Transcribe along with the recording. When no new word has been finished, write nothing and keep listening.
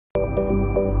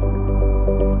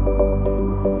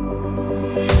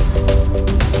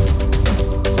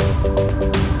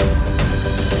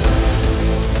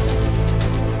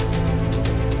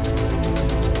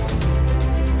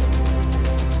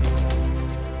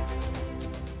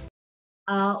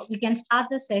We can start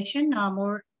the session.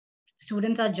 More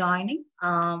students are joining.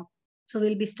 So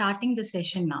we'll be starting the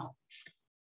session now.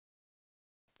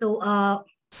 So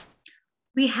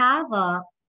we have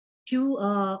two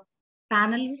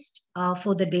panelists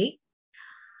for the day.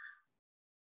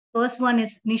 First one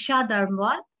is Nisha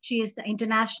Dharmwal. She is the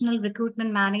International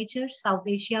Recruitment Manager, South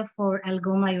Asia for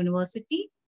Algoma University.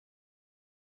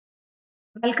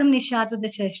 Welcome, Nisha, to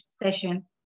the session.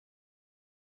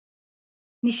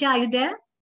 Nisha, are you there?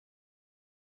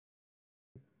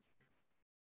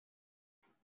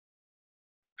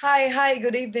 Hi,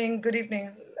 good evening.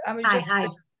 Hi.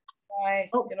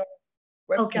 Oh,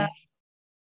 webcam. Okay,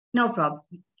 no problem.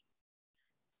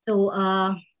 So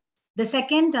the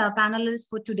second panelist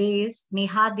for today is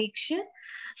Neha Dikshit.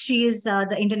 She is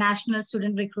the International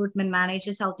Student Recruitment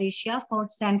Manager, South Asia for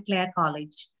St. Clair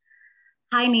College.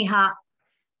 Hi, Neha.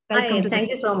 Welcome. Hi, thank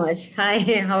you so much. Hi,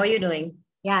 how are you doing?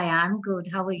 Yeah, I'm good.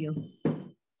 How are you?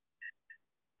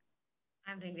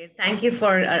 I'm doing great. Thank you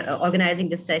for organizing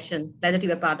this session. Pleasure to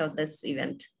be a part of this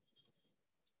event.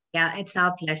 Yeah, it's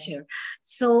our pleasure.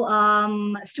 So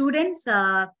students,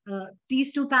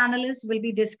 these two panelists will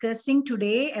be discussing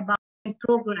today about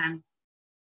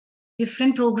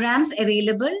different programs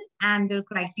available and their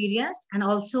criteria, and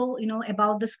also,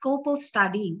 about the scope of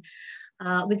studying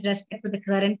with respect to the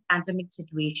current pandemic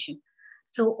situation.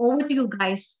 So over to you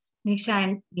guys, Nisha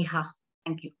and Neha.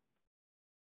 Thank you.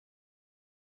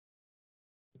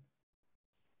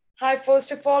 Hi,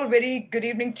 first of all, very good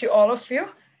evening to all of you.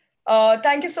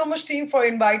 Thank you so much, team, for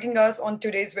inviting us on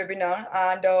today's webinar.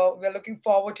 And we're looking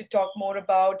forward to talk more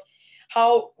about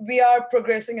how we are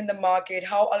progressing in the market,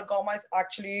 how Algoma is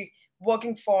actually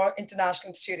working for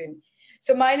international students.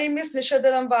 So my name is Nisha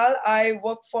Dharamwal. I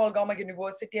work for Algoma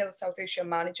University as a South Asia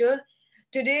manager.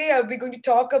 Today, we're going to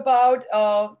talk about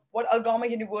what Algoma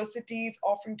University is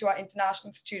offering to our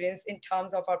international students in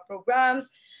terms of our programs,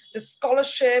 the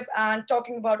scholarship, and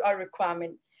talking about our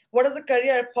requirement. What are the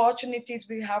career opportunities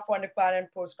we have for undergrad and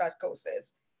postgrad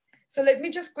courses? So let me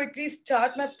just quickly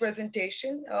start my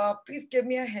presentation. Please give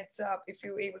me a heads up if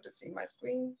you're able to see my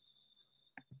screen.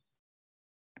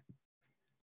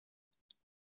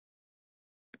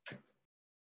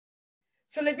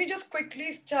 So let me just quickly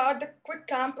start the quick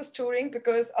campus touring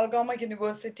because Algoma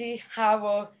University have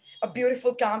a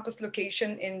beautiful campus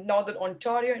location in Northern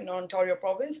Ontario, in Ontario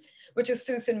province, which is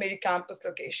Sault Ste. Marie campus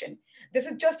location. This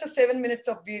is just a 7 minutes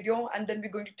of video, and then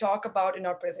we're going to talk about in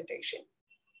our presentation.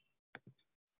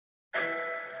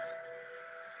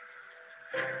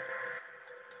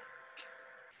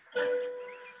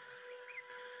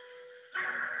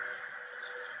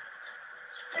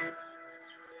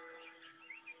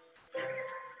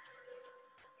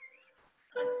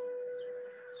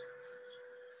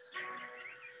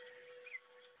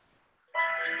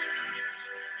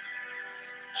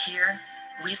 Here,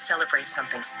 we celebrate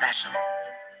something special.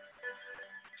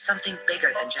 Something bigger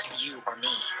than just you or me.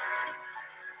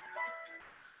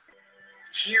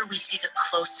 Here, we take a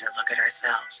closer look at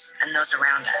ourselves and those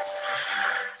around us,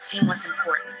 seeing what's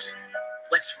important,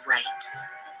 what's right.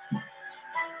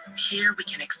 Here, we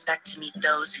can expect to meet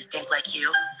those who think like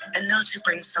you and those who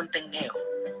bring something new.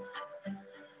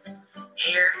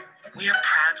 Here, we are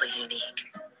proudly unique.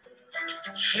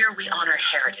 Here, we honor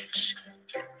heritage,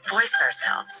 voice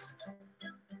ourselves,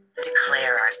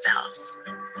 declare ourselves.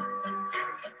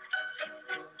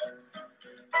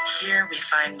 Here we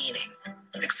find meaning,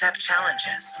 accept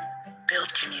challenges,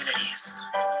 build communities.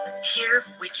 Here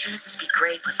we choose to be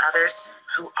great with others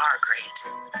who are great.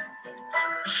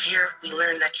 Here we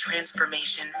learn that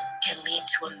transformation can lead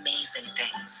to amazing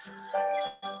things.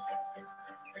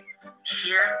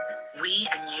 Here we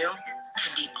and you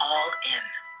can be all in.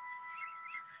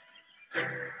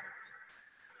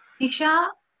 Nisha,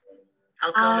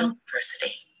 Algoma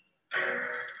University.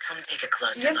 Come take a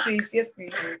closer look. Yes,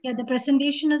 please. Yeah, the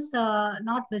presentation is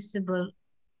not visible.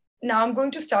 Now I'm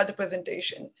going to start the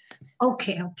presentation.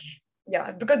 Okay.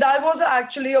 Yeah, because that was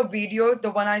actually a video, the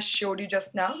one I showed you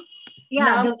just now.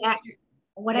 Yeah,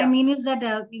 I mean is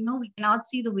that, we cannot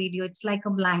see the video. It's like a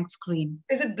blank screen.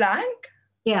 Is it blank?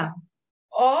 Yeah.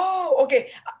 Oh,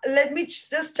 okay. Let me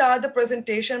just start the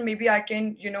presentation. Maybe I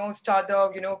can, start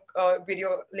the,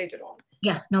 video later on.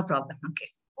 Yeah, no problem. Okay.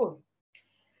 Cool.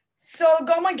 So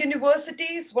Algoma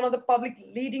University is one of the public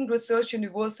leading research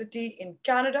university in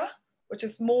Canada, which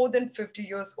is more than 50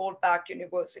 years old back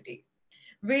university.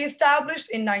 We established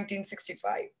in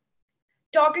 1965.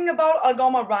 Talking about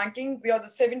Algoma ranking, we are the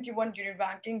 71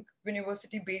 ranking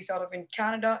university based out of in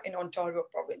Canada in Ontario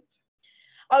province.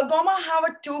 Algoma have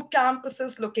a two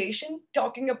campuses location,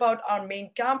 talking about our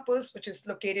main campus, which is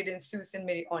located in Sault Ste.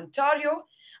 Marie, Ontario.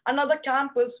 Another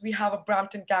campus, we have a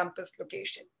Brampton campus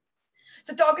location.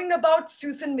 So talking about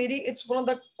Sault Ste. Marie, it's one of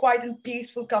the quiet and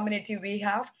peaceful community we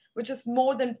have, which is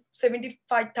more than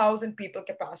 75,000 people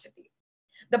capacity.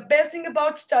 The best thing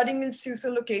about studying in Sault Ste.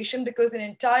 location, because in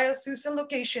entire Sault Ste.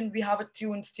 location, we have a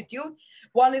two institute.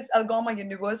 One is Algoma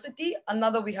University,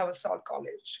 another we have a Sault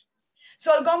College.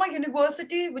 So Algoma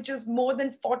University, which is more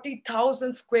than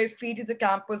 40,000 square feet, is a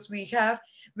campus we have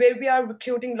where we are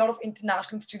recruiting a lot of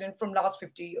international students from last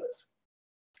 50 years.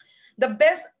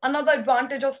 Another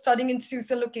advantage of studying in Sault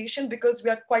Ste. location, because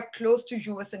we are quite close to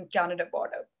US and Canada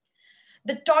border.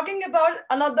 Talking about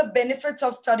another benefits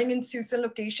of studying in Sault Ste.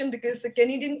 location, because the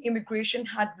Canadian immigration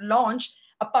had launched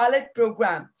a pilot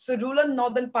program. So rural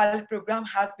northern pilot program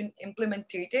has been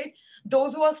implemented,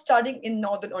 those who are studying in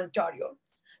Northern Ontario.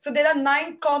 So there are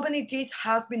 9 communities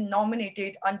has been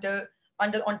nominated under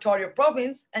Ontario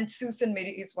province, and Sault Ste.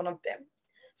 Marie is one of them.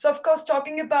 So of course,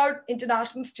 talking about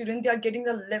international students, they are getting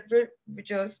the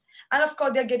leverages, and of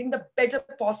course, they're getting the better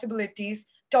possibilities,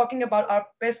 talking about our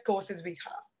best courses we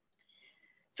have.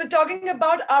 So talking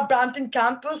about our Brampton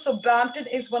campus, so Brampton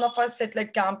is one of our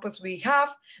satellite campus we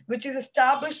have, which is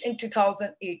established in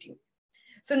 2018.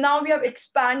 So now we have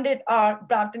expanded our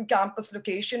Brampton campus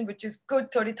location, which is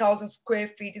good 30,000 square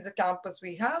feet is a campus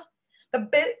we have.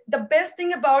 The best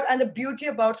thing about and the beauty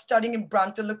about studying in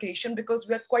Brampton location, because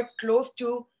we are quite close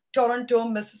to Toronto,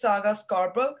 Mississauga,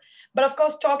 Scarborough. But of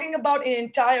course, talking about in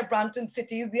entire Brampton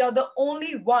city, we are the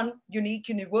only one unique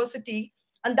university,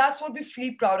 and that's what we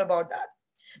feel proud about that.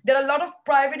 There are a lot of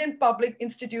private and public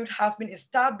institute has been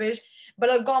established, but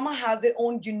Algoma has their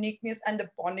own uniqueness and the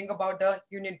bonding about the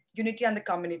unity and the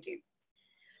community.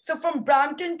 So from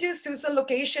Brampton to Sault Ste.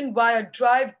 location via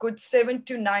drive, good 7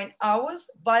 to 9 hours.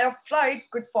 Via flight,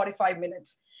 good 45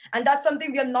 minutes. And that's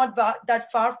something we are not that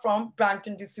far from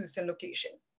Brampton to Sault Ste.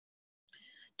 location.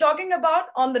 Talking about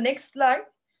on the next slide,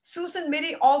 Sault Ste.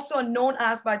 Marie also are known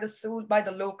as by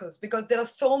the locals, because there are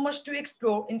so much to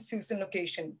explore in Sault Ste.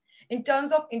 location in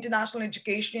terms of international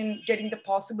education, getting the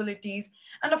possibilities.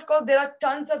 And of course, there are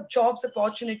tons of jobs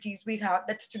opportunities we have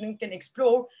that students can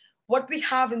explore what we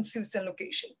have in Sault Ste.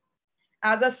 location.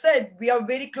 As I said, we are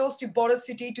very close to border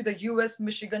city to the US,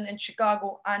 Michigan, and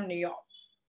Chicago, and New York.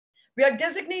 We are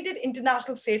designated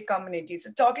international safe communities.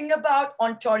 So talking about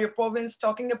Ontario province,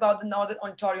 talking about the Northern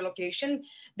Ontario location,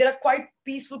 there are quite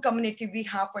peaceful community we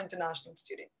have for international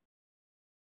students.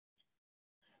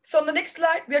 So on the next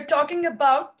slide, we are talking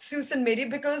about Sault Ste. Marie,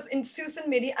 because in Sault Ste.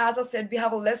 Marie, as I said, we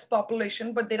have a less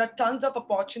population, but there are tons of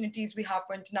opportunities we have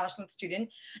for international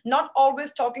students. Not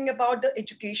always talking about the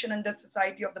education and the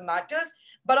society of the matters,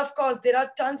 but of course, there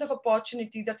are tons of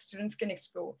opportunities that students can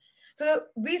explore. So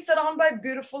we surround by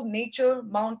beautiful nature,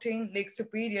 mountain, Lake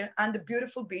Superior, and the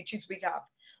beautiful beaches we have.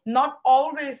 Not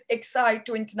always excite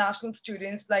to international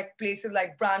students like places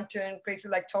like Brampton,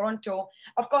 places like Toronto,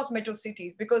 of course, metro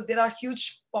cities, because there are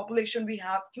huge population we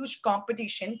have, huge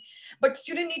competition, but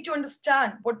students need to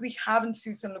understand what we have in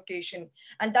Sault Ste. location.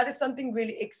 And that is something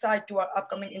really exciting to our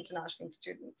upcoming international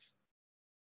students.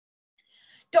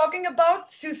 Talking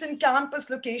about Sault Ste. campus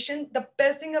location, the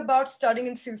best thing about studying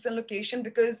in Sault Ste. location,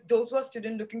 because those who are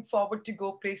students looking forward to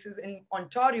go places in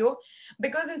Ontario,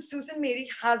 because in Sault Ste. Marie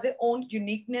has their own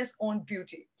uniqueness, own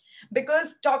beauty.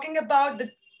 Because talking about the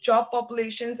job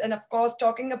populations and of course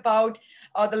talking about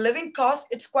the living cost,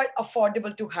 it's quite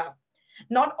affordable to have.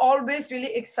 Not always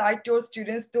really excite your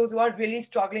students, those who are really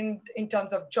struggling in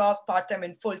terms of job, part-time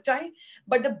and full-time.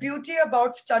 But the beauty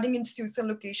about studying in Sault Ste.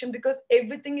 location, because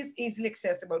everything is easily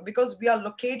accessible, because we are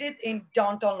located in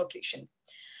downtown location.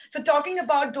 So talking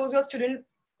about those who are students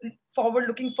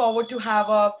looking forward to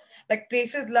have like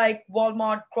places like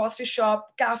Walmart, grocery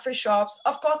shop, cafe shops,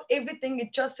 of course, everything is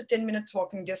just a 10 minutes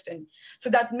walking distance. So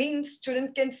that means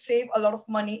students can save a lot of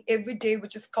money every day,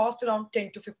 which is cost around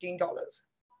 $10 to $15.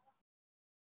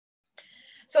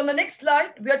 So on the next slide,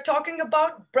 we are talking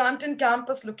about Brampton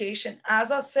campus location.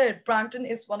 As I said, Brampton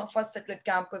is one of our satellite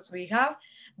campus we have,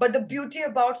 but the beauty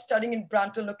about studying in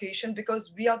Brampton location,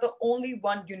 because we are the only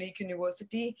one unique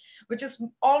university, which is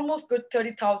almost good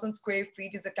 30,000 square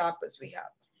feet is a campus we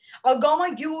have.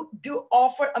 Algoma, you do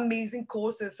offer amazing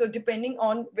courses. So depending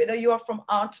on whether you are from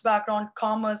arts background,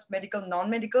 commerce, medical,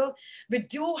 non-medical, we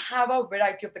do have a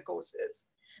variety of the courses.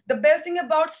 The best thing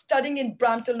about studying in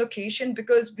Brampton location,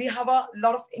 because we have a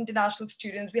lot of international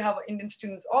students, we have Indian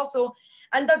students also,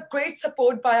 and the great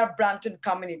support by our Brampton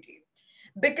community.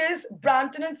 Because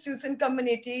Brampton and Sault Ste.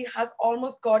 community has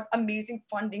almost got amazing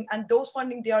funding, and those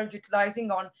funding they are utilizing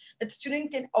on that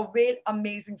student can avail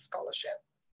amazing scholarship.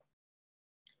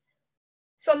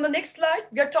 So on the next slide,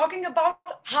 we are talking about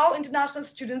how international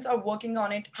students are working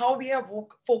on it, how we are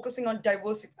focusing on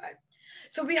diversify.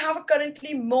 So we have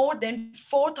currently more than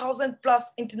 4,000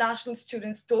 plus international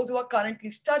students, those who are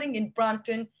currently studying in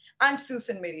Brampton and Sault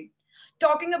Ste. Marie.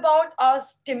 Talking about our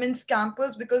Timmins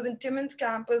campus, because in Timmins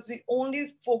campus, we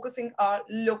only focusing our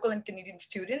local and Canadian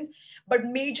students, but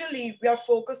majorly we are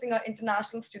focusing our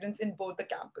international students in both the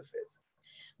campuses.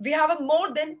 We have a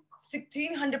more than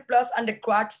 1,600 plus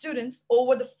undergrad students,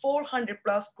 over the 400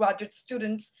 plus graduate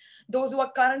students, those who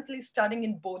are currently studying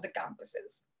in both the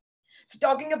campuses. So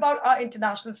talking about our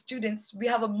international students, we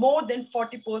have a more than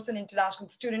 40% international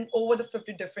student over the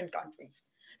 50 different countries.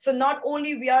 So not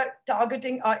only we are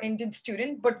targeting our Indian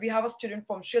student, but we have a student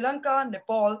from Sri Lanka,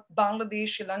 Nepal, Bangladesh,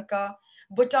 Sri Lanka,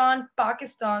 Bhutan,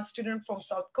 Pakistan, student from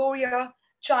South Korea,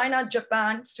 China,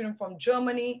 Japan, student from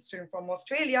Germany, student from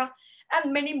Australia,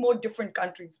 and many more different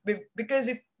countries, because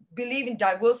we believe in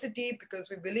diversity, because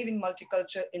we believe in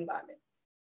multicultural environment.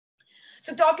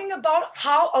 So talking about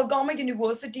how Algoma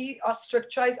University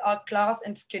structures our class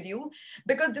and schedule,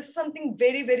 because this is something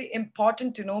very, very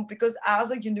important to know, because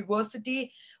as a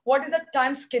university, what is the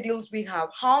time schedules we have?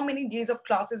 How many days of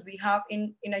classes we have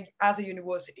as a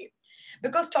university?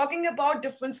 Because talking about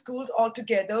different schools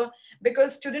altogether,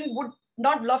 because students would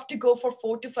not love to go for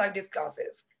 4 to 5 days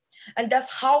classes. And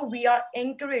that's how we are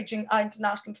encouraging our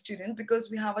international students,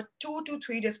 because we have a 2 to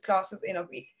 3 days classes in a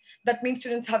week. That means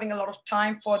students having a lot of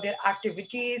time for their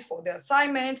activities, for their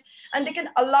assignments, and they can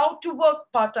allow to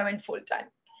work part-time and full-time.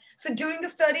 So during the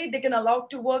study, they can allow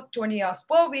to work 20 hours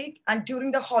per week, and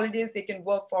during the holidays, they can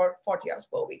work for 40 hours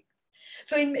per week.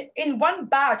 So in one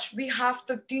batch, we have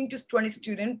 15 to 20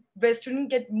 students, where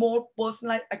students get more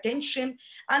personalized attention,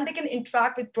 and they can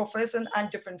interact with professors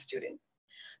and different students.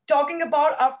 Talking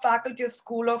about our Faculty of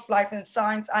School of Life and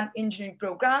Science and Engineering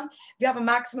program, we have a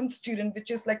maximum student, which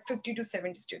is like 50 to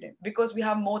 70 students, because we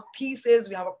have more thesis,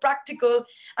 we have a practical,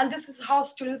 and this is how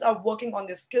students are working on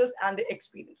their skills and their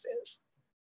experiences.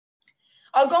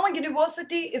 Algoma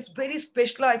University is very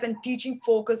specialized and teaching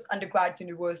focused undergrad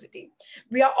university.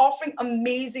 We are offering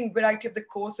amazing variety of the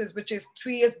courses, which is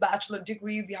 3 years bachelor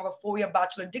degree. We have a 4-year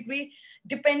bachelor degree,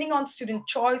 depending on student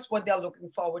choice, what they are looking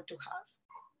forward to have.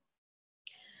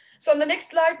 So on the next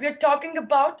slide, we are talking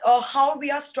about how we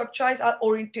are structuring our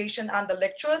orientation and the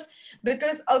lectures,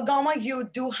 because Algoma, you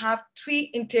do have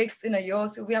 3 intakes in a year.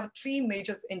 So we have 3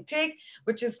 major intake,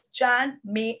 which is Jan,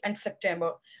 May, and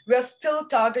September. We are still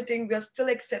targeting, we are still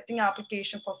accepting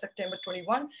application for September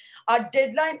 21. Our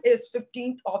deadline is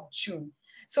 15th of June.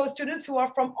 So students who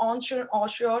are from onshore and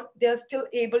offshore, they are still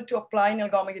able to apply in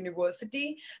Algoma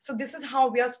University. So this is how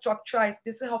we are structured.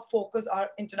 This is how focus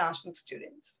our international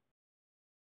students.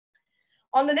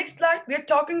 On the next slide, we are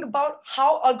talking about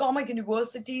how Algoma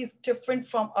University is different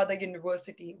from other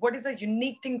university. What is the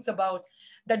unique things about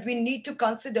that we need to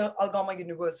consider Algoma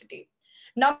University?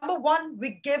 Number one,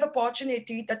 we give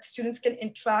opportunity that students can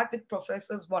interact with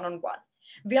professors one-on-one.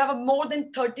 We have more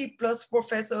than 30 plus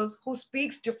professors who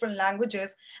speaks different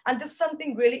languages, and this is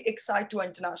something really exciting to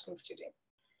international students.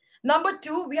 Number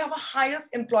two, we have a highest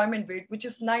employment rate, which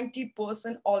is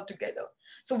 90% altogether.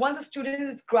 So once a student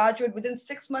is graduate, within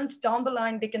 6 months down the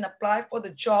line, they can apply for the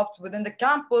jobs within the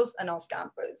campus and off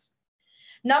campus.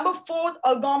 Number four,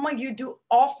 Algoma, you do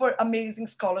offer amazing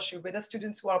scholarship with the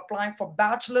students who are applying for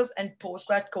bachelor's and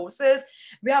postgrad courses.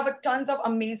 We have a tons of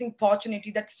amazing opportunity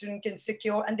that student can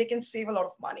secure, and they can save a lot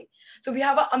of money. So we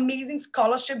have an amazing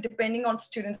scholarship depending on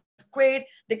students' grade,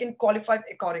 they can qualify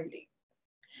accordingly.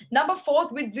 Number four,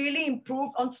 we really improve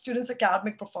on students'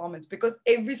 academic performance, because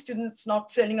every student is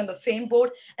not sailing on the same boat,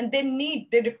 and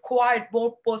they require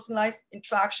more personalized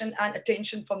interaction and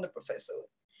attention from the professor.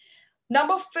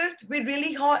 Number fifth, we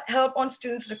really help on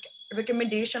students'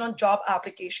 recommendation on job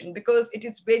application, because it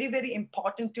is very, very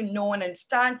important to know and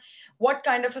understand what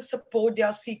kind of a support they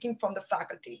are seeking from the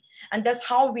faculty. And that's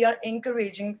how we are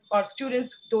encouraging our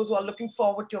students, those who are looking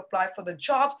forward to apply for the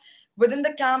jobs within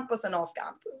the campus and off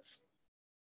campus.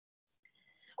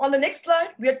 On the next slide,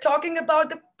 we are talking about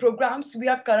the programs we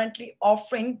are currently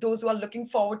offering, those who are looking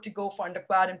forward to go for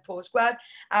undergrad and postgrad.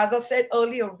 As I said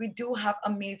earlier, we do have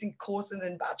amazing courses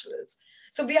in bachelor's.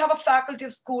 So we have a Faculty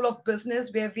of School of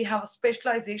Business, where we have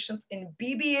specializations in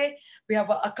BBA, we have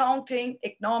accounting,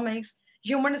 economics,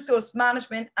 human resource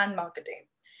management, and marketing.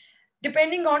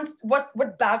 Depending on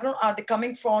what background are they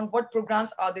coming from, what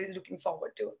programs are they looking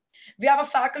forward to. We have a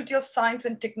Faculty of Science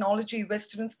and Technology, where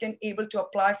students can able to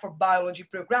apply for biology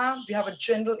program. We have a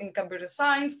general in computer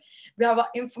science. We have an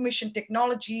information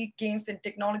technology, games and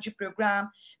technology program.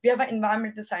 We have an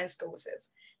environmental science courses.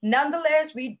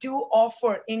 Nonetheless, we do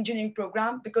offer engineering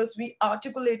program because we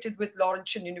articulated with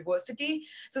Laurentian University.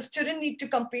 So students need to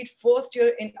complete first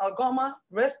year in Algoma,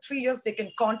 rest 3 years they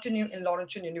can continue in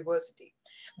Laurentian University.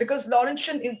 Because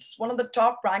Laurentian is one of the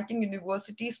top ranking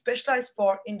universities specialized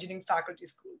for engineering faculty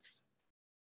schools.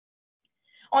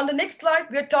 On the next slide,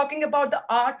 we are talking about the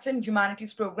arts and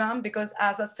humanities program because,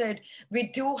 as I said,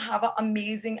 we do have an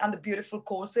amazing and the beautiful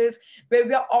courses where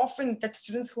we are offering that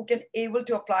students who can able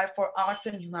to apply for arts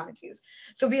and humanities.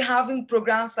 So we have in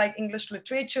programs like English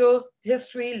literature,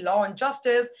 history, law and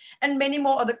justice, and many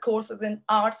more other courses in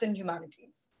arts and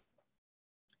humanities.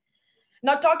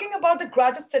 Now, talking about the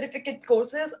graduate certificate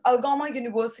courses, Algoma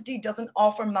University doesn't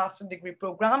offer master degree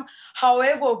program.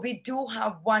 However, we do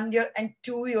have 1 year and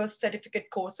 2 year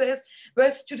certificate courses where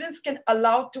students can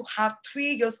allow to have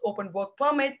 3 years open work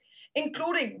permit,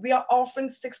 including we are offering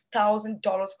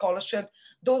 $6,000 scholarship,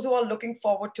 those who are looking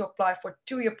forward to apply for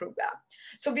 2-year program.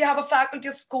 So we have a faculty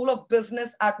of School of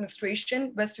Business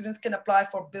Administration where students can apply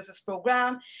for business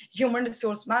program, human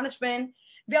resource management.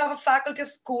 We have a faculty of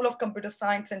School of Computer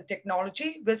Science and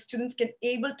Technology where students can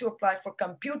able to apply for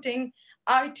computing,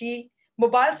 IT,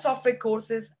 mobile software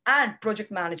courses, and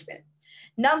project management.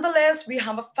 Nonetheless, we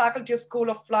have a faculty of School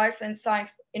of Life and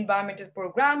Science Environmental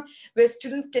program where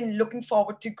students can looking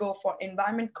forward to go for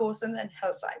environment courses and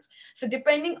health science. So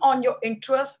depending on your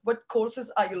interest, what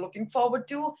courses are you looking forward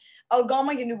to?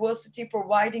 Algoma University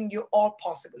providing you all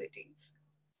possibilities.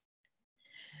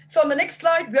 So on the next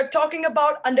slide, we are talking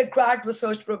about undergrad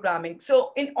research programming.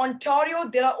 So in Ontario,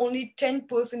 there are only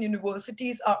 10%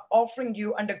 universities are offering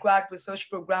you undergrad research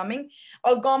programming.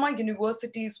 Algoma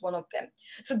University is one of them.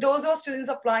 So those are students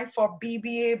applying for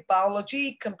BBA,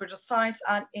 biology, computer science,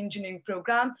 and engineering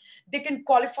program. They can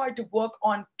qualify to work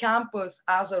on campus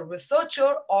as a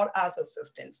researcher or as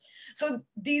assistants. So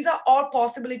these are all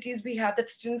possibilities we have that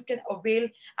students can avail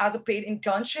as a paid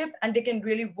internship, and they can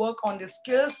really work on their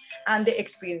skills and their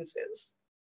experiences.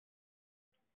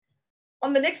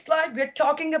 On the next slide, we're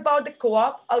talking about the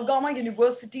co-op. Algoma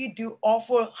University do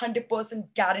offer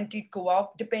 100% guaranteed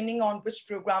co-op, depending on which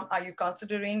program are you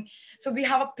considering. So we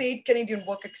have a paid Canadian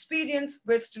work experience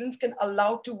where students can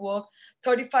allow to work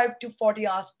 35 to 40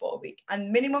 hours per week.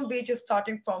 And minimum wage is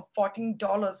starting from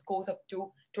 $14 goes up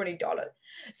to $20.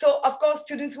 So of course,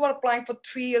 students who are applying for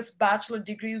 3 years bachelor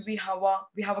degree, we have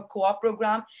a co-op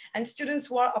program, and students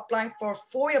who are applying for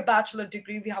a 4-year bachelor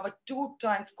degree, we have a 2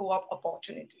 times co-op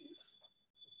opportunities.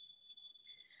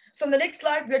 So on the next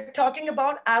slide, we're talking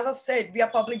about, as I said, we are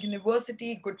public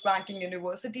university, good ranking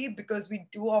university, because we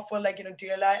do offer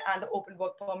DLI and the open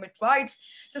work permit rights.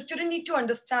 So students need to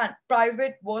understand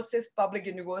private versus public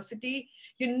university.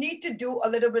 You need to do a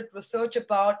little bit research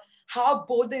about how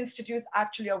both the institutes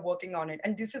actually are working on it.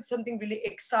 And this is something really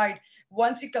exciting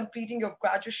once you're completing your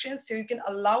graduation, so you can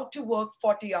allow to work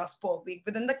 40 hours per week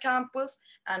within the campus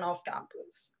and off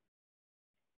campus.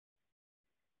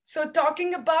 So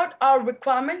talking about our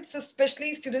requirements,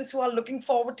 especially students who are looking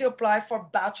forward to apply for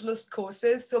bachelor's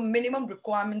courses. So minimum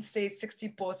requirements say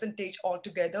 60%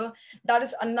 altogether. That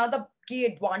is another key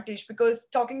advantage, because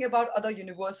talking about other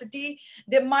university,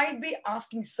 they might be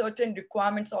asking certain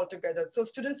requirements altogether. So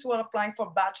students who are applying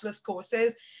for bachelor's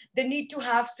courses, they need to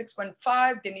have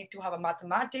 6.5, they need to have a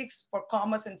mathematics for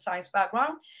commerce and science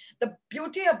background. The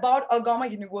beauty about Algoma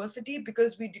University,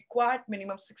 because we require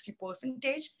minimum 60%,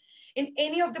 in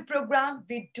any of the program,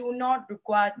 we do not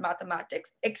require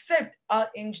mathematics except our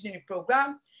engineering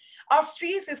program. Our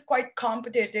fees is quite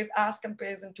competitive as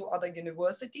comparison to other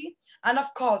university. And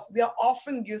of course, we are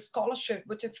offering you scholarship,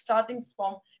 which is starting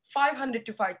from $500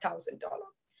 to $5,000.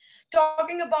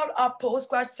 Talking about our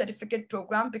postgrad certificate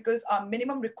program, because our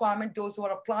minimum requirement, those who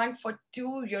are applying for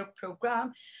 2-year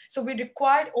program, so we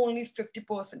required only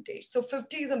 50%. So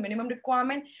 50 is a minimum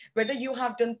requirement, whether you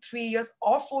have done 3 years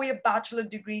or 4-year bachelor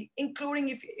degree, including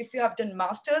if you have done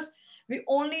master's, we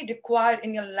only require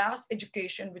in your last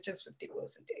education, which is 50%.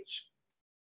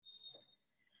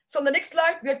 So on the next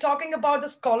slide, we are talking about the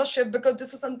scholarship, because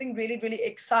this is something really, really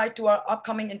exciting to our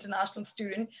upcoming international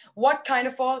student. What kind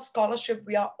of a scholarship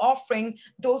we are offering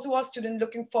those who are students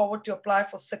looking forward to apply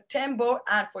for September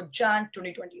and for Jan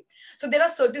 2020. So there are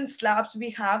certain slabs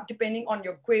we have depending on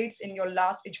your grades in your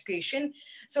last education.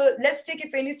 So let's take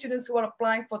if any students who are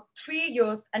applying for 3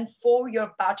 years and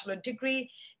 4-year bachelor degree,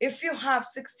 if you have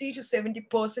 60 to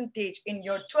 70% in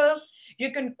your 12,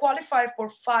 you can qualify for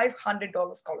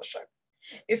 $500 scholarship.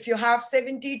 If you have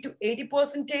 70 to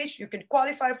 80%, you can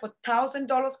qualify for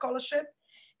 $1,000 scholarship.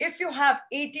 If you have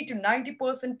 80 to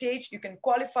 90%, you can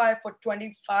qualify for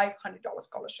 $2,500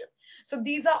 scholarship. So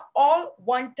these are all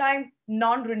one-time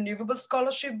non-renewable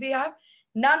scholarship we have.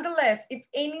 Nonetheless, if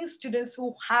any students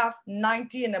who have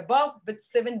 90 and above with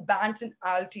 7 bands in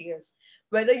IELTS,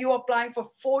 whether you're applying for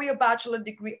 4-year bachelor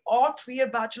degree or 3-year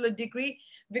bachelor degree,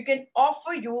 we can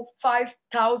offer you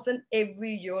 5,000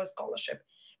 every year scholarship.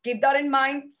 Keep that in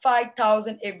mind,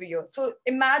 5,000 every year. So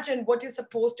imagine what you're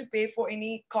supposed to pay for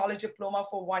any college diploma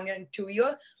for 1 year and 2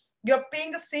 year. You're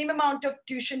paying the same amount of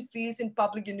tuition fees in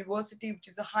public university, which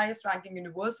is the highest ranking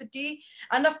university.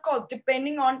 And of course,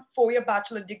 depending on 4-year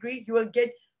bachelor degree, you will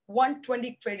get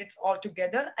 120 credits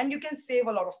altogether, and you can save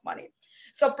a lot of money.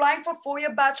 So applying for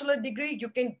 4-year bachelor degree, you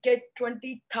can get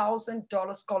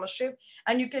 $20,000 scholarship,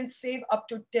 and you can save up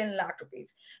to 10 lakh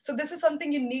rupees. So this is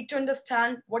something you need to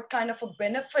understand, what kind of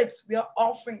benefits we are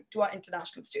offering to our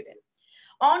international students.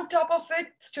 On top of it,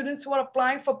 students who are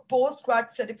applying for postgrad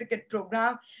certificate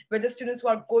program, whether students who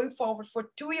are going forward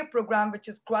for 2-year program, which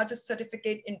is graduate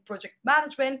certificate in project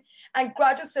management and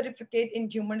graduate certificate in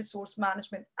human resource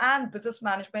management and business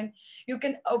management, you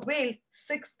can avail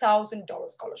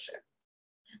 $6,000 scholarship.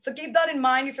 So keep that in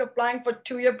mind. If you're applying for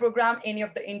 2-year program, any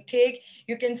of the intake,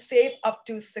 you can save up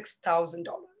to $6,000.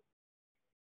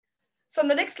 So in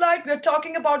the next slide, we're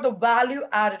talking about the value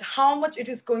added, how much it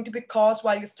is going to be cost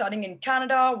while you're studying in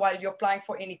Canada, while you're applying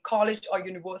for any college or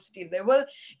university level.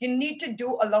 You need to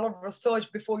do a lot of research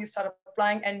before you start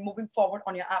applying and moving forward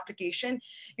on your application.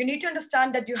 You need to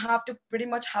understand that you have to pretty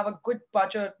much have a good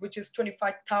budget, which is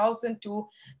 25,000 to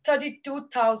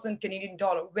 32,000 Canadian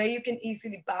dollar, where you can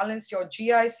easily balance your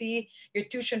GIC, your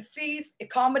tuition fees,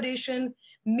 accommodation,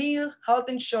 meal, health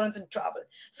insurance, and travel.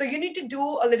 So you need to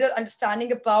do a little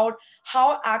understanding about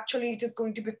how actually it is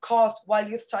going to be cost while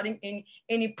you're studying in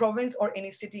any province or any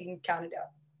city in Canada.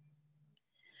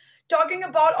 Talking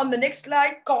about on the next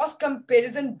slide, cost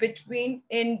comparison between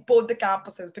in both the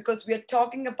campuses, because we are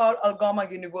talking about Algoma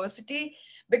University,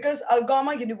 because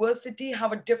Algoma University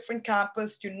have a different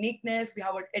campus uniqueness. We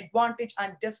have an advantage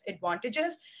and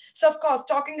disadvantages. So of course,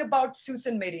 talking about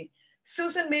Susan Mary.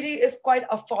 Susan Mary is quite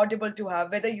affordable to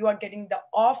have, whether you are getting the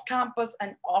off-campus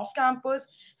and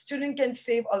off-campus, student can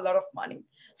save a lot of money.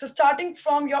 So starting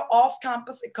from your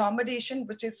off-campus accommodation,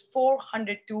 which is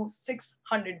 $400 to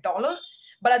 $600,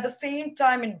 but at the same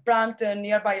time in Brampton,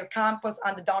 nearby your campus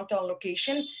and the downtown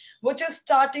location, which is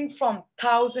starting from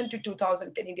 1,000 to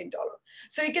 2,000 Canadian dollar.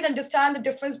 So you can understand the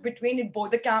difference between in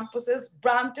both the campuses.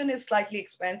 Brampton is slightly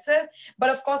expensive, but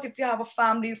of course, if you have a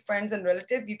family, friends, and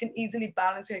relative, you can easily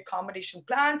balance your accommodation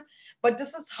plans. But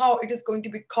this is how it is going to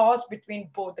be cost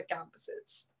between both the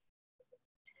campuses.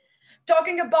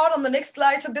 Talking about on the next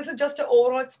slide, so this is just an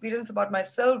overall experience about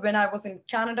myself. When I was in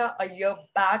Canada a year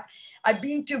back, I've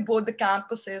been to both the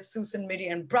campuses, Susan Mary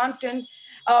and Brampton.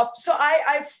 So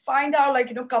I find out like,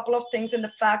 a couple of things and the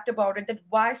fact about it, that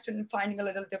why student finding a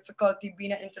little difficulty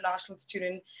being an international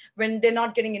student when they're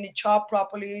not getting any job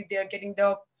properly, they're getting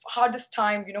the hardest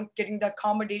time, getting the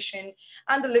accommodation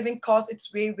and the living cost,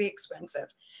 it's way, way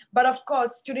expensive. But of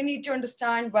course, students need to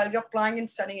understand while you're applying and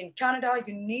studying in Canada,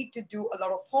 you need to do a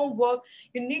lot of homework.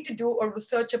 You need to do a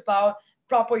research about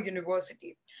proper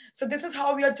university. So this is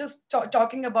how we are just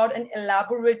talking about and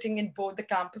elaborating in both the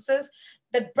campuses,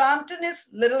 that Brampton is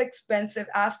little expensive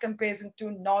as comparison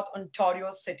to North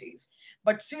Ontario cities.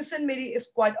 But Susan Mary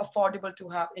is quite affordable to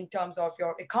have in terms of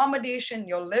your accommodation,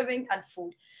 your living, and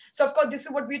food. So of course, this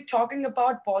is what we're talking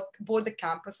about, both the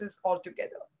campuses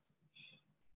altogether.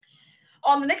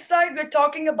 On the next slide, we're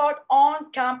talking about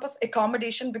on-campus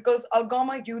accommodation, because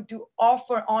Algoma, you do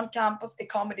offer on-campus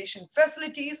accommodation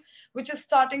facilities, which is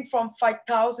starting from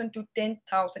 5,000 to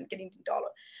 10,000 Canadian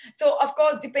dollar. So of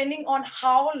course, depending on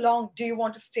how long do you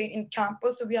want to stay in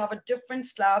campus, so we have a different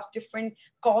slabs, different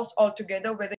costs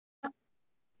altogether, whether 6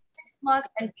 months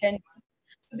and 10 months.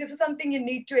 So this is something you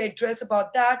need to address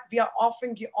about that. We are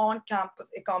offering you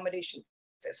on-campus accommodation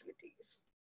facilities.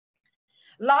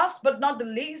 Last but not the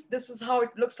least, this is how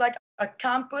it looks like a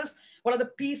campus, one of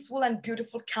the peaceful and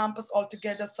beautiful campus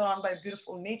altogether, surrounded by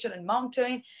beautiful nature and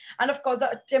mountain. And of course,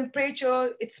 the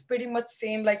temperature, it's pretty much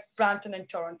same like Brampton and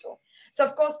Toronto. So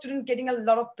of course, students getting a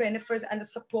lot of benefits and the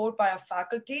support by our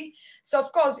faculty. So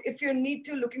of course, if you need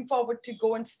to, looking forward to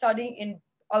go and study in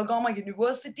Algoma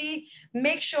University,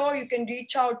 make sure you can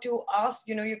reach out to us.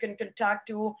 You can contact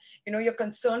to, your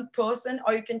concerned person,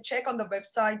 or you can check on the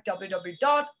website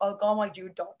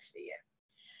www.algomau.ca.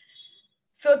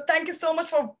 So thank you so much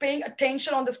for paying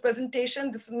attention on this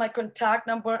presentation. This is my contact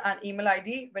number and email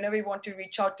ID. Whenever you want to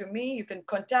reach out to me, you can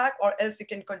contact, or else you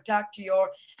can contact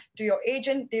your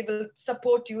agent. They will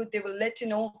support you. They will let you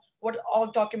know what all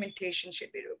documentation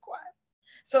should be required.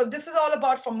 So this is all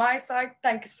about from my side.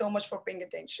 Thank you so much for paying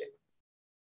attention.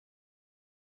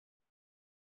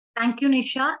 Thank you,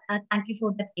 Nisha. Thank you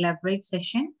for that elaborate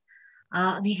session.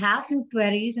 We have few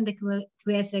queries in the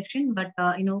QA section, but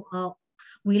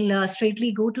we'll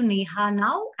straightly go to Neha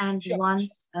now, and Sure.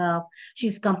 once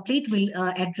she's complete, we'll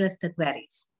address the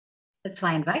queries. That's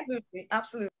fine, right? Absolutely.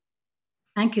 Absolutely.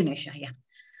 Thank you, Nisha. Yeah.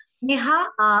 Neha,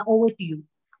 over to you.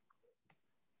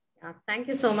 Thank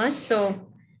you so much. So,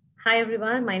 hi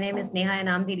everyone. My name is Neha, and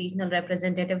I'm the regional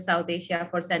representative South Asia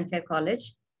for St. Clair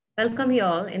College. Welcome you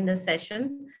all in this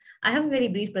session. I have a very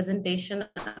brief presentation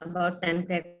about St.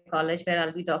 Clair College, where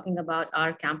I'll be talking about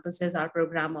our campuses, our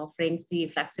program offerings, the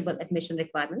flexible admission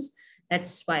requirements.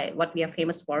 That's what we are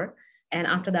famous for. And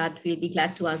after that, we'll be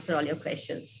glad to answer all your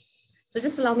questions. So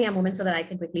just allow me a moment so that I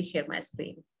can quickly share my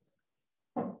screen.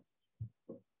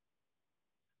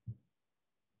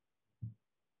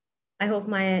 I hope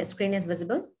my screen is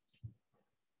visible.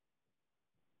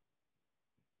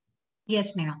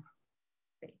 Yes, Neha.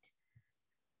 Great.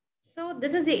 So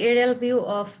this is the aerial view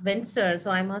of Windsor.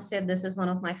 So I must say this is one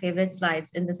of my favorite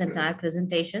slides in this entire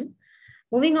presentation.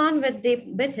 Moving on with the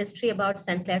bit history about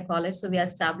St. Clair College. So we are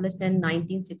established in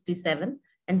 1967,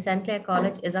 and St. Clair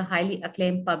College is a highly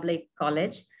acclaimed public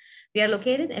college. We are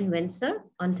located in Windsor,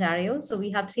 Ontario. So we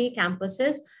have 3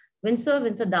 campuses: Windsor,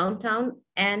 Windsor Downtown,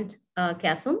 and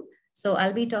Chatham. So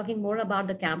I'll be talking more about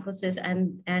the campuses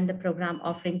and the program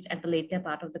offerings at the later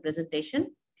part of the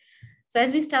presentation. So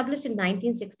as we established in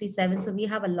 1967, so we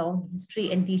have a long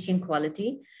history in teaching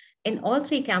quality. In all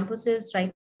 3 campuses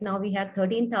right now, we have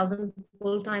 13,000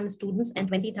 full-time students and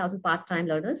 20,000 part-time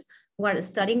learners who are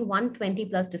studying 120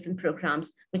 plus different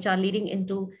programs, which are leading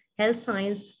into health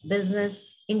science, business,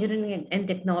 engineering and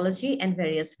technology, and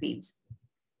various fields.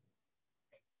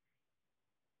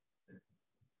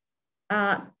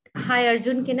 Hi,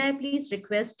 Arjun, can I please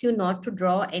request you not to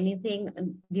draw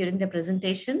anything during the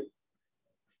presentation?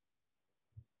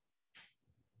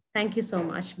 Thank you so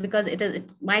much, because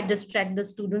it might distract the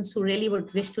students who really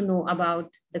would wish to know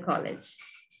about the college.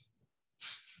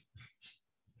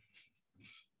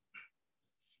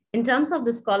 In terms of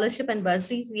the scholarship and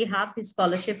bursaries, we have the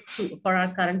scholarship for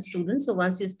our current students. So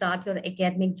once you start your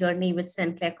academic journey with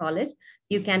St. Clair College,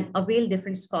 you can avail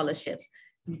different scholarships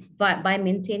by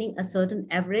maintaining a certain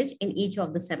average in each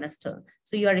of the semester.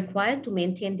 So you are required to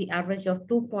maintain the average of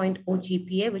 2.0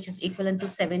 GPA, which is equivalent to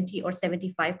 70 or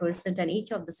 75% in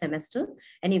each of the semester,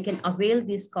 and you can avail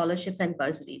these scholarships and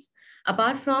bursaries.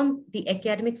 Apart from the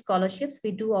academic scholarships,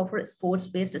 we do offer a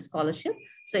sports-based scholarship.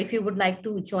 So if you would like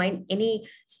to join any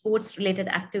sports-related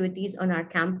activities on our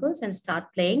campus and start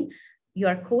playing,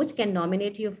 your coach can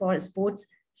nominate you for a sports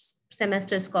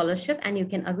semester scholarship, and you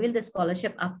can avail the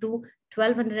scholarship up to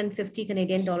 1,250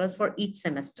 Canadian dollars for each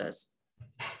semesters.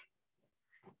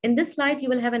 In this slide, you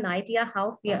will have an idea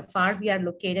how far we are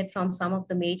located from some of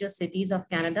the major cities of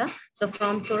Canada. So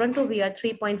from Toronto, we are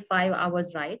 3.5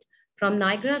 hours ride. From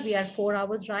Niagara, we are 4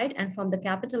 hours ride. And from the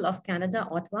capital of Canada,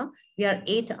 Ottawa, we are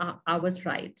 8 hours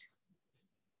ride.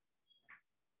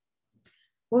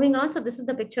 Moving on, so this is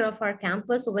the picture of our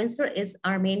campus. So Windsor is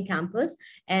our main campus,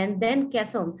 and then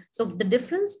Chatham. So the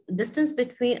distance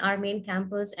between our main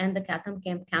campus and the Chatham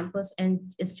campus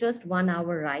is just 1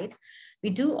 hour ride.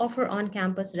 We do offer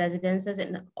on-campus residences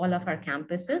in all of our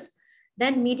campuses.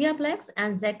 Then Mediaplex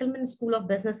and Zeckelman School of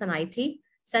Business and IT,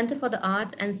 Center for the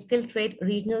Arts, and Skilled Trade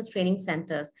Regional Training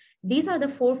Centers. These are the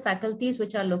 4 faculties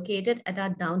which are located at our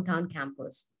downtown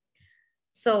campus.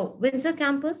 So Windsor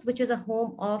campus, which is a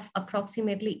home of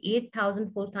approximately 8,000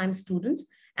 full-time students,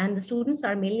 and the students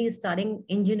are mainly studying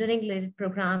engineering-related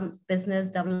program, business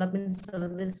development,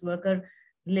 service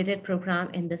worker-related program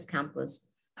in this campus.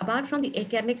 Apart from the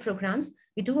academic programs,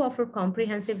 we do offer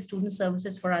comprehensive student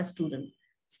services for our students,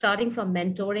 starting from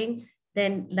mentoring,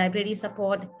 then library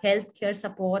support, healthcare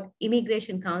support,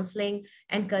 immigration counseling,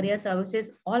 and career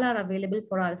services all are available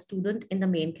for our student in the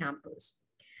main campus.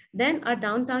 Then our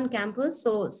downtown campus.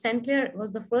 So St. Clair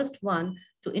was the first one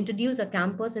to introduce a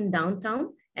campus in downtown.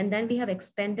 And then we have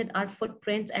expanded our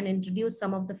footprints and introduced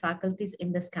some of the faculties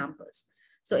in this campus.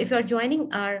 So if you're joining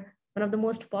one of the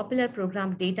most popular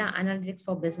program, Data Analytics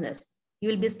for Business, you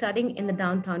will be studying in the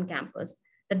downtown campus.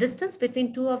 The distance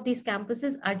between 2 of these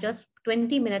campuses are just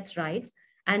 20 minutes rides,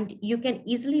 and you can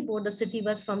easily board the city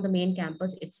bus from the main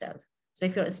campus itself. So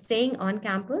if you're staying on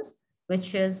campus,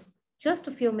 which is just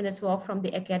a few minutes walk from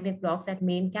the academic blocks at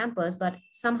main campus, but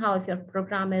somehow if your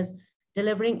program is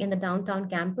delivering in the downtown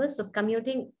campus, so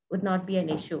commuting would not be an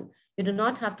issue. You do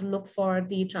not have to look for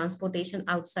the transportation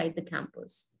outside the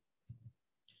campus.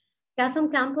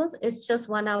 Chatham campus is just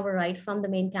 1 hour ride from the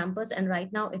main campus, and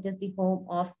right now it is the home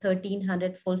of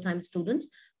 1,300 full-time students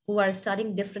who are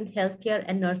studying different healthcare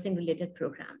and nursing related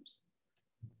programs.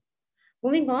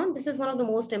 Moving on, this is one of the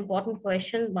most important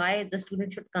questions why the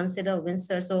student should consider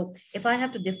Windsor. So if I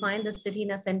have to define the city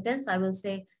in a sentence, I will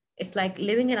say it's like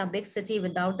living in a big city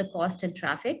without the cost and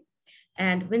traffic.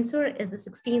 And Windsor is the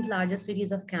 16th largest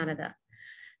cities of Canada.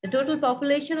 The total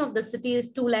population of the city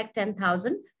is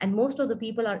 210,000, and most of the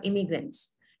people are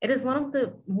immigrants. It is one of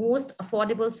the most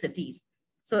affordable cities.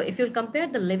 So if you compare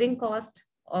the living cost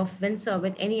of Windsor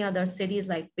with any other cities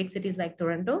like big cities like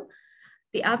Toronto,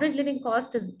 the average living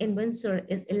cost is in Windsor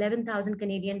is 11,000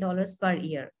 Canadian dollars per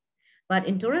year. But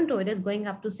in Toronto, it is going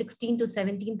up to 16 to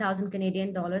 17,000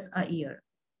 Canadian dollars a year.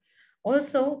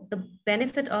 Also, the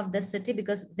benefit of the city,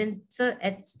 because Windsor,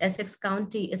 Essex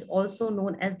County, is also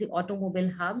known as the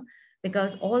automobile hub,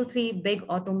 because all three big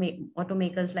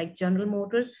automakers like General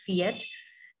Motors, Fiat,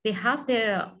 they have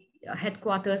their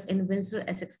headquarters in Windsor,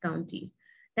 Essex counties.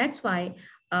 That's why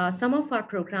some of our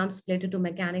programs related to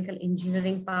mechanical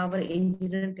engineering, power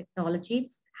engineering technology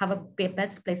have a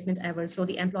best placement ever. So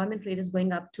the employment rate is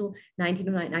going up to 90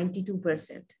 to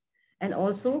 92%. And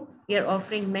also, we are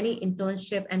offering many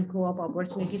internship and co-op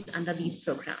opportunities under these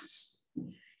programs.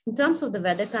 In terms of the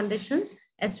weather conditions,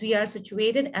 as we are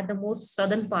situated at the most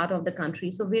southern part of the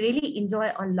country, so we really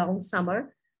enjoy a long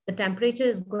summer. The temperature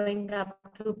is going up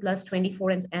to plus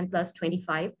 24 and plus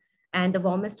 25, and the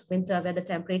warmest winter where the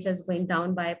temperature is going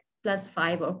down by plus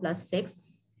 5 or plus 6.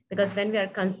 Because when we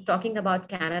are talking about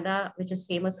Canada, which is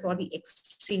famous for the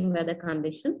extreme weather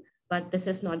condition, but this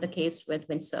is not the case with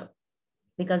Windsor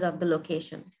because of the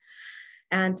location.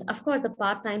 And of course, the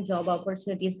part-time job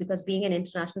opportunities, because being an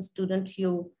international student,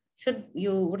 you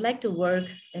would like to work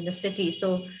in the city.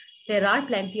 So there are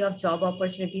plenty of job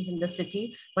opportunities in the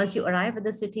city. Once you arrive at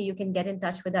the city, you can get in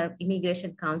touch with our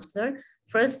immigration counselor,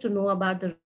 first to know about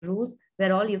the rules,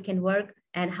 where all you can work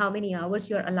and how many hours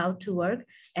you're allowed to work.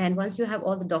 And once you have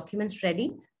all the documents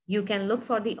ready, you can look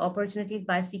for the opportunities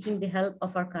by seeking the help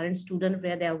of our current student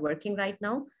where they are working right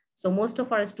now. So most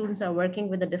of our students are working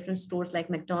with the different stores like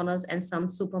McDonald's and some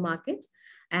supermarkets,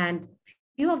 and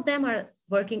few of them are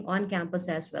working on campus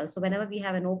as well. So whenever we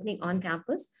have an opening on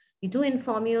campus, we do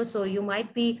inform you. So you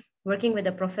might be working with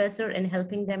a professor and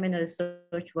helping them in a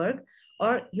research work,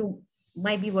 or you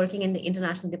might be working in the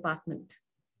international department.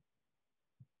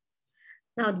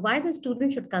 Now, why the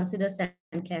student should consider St.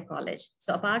 Clair College?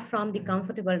 So apart from the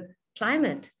comfortable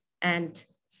climate and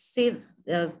safe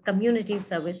community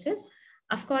services,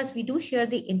 of course, we do share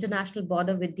the international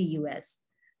border with the US.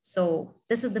 So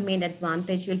this is the main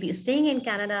advantage. You'll be staying in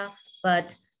Canada,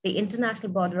 but the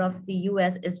international border of the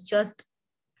US is just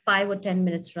 5 or 10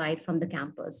 minutes ride from the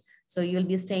campus. So you'll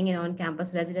be staying in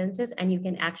on-campus residences and you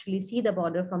can actually see the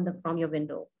border from your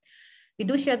window. We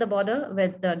do share the border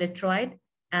with Detroit.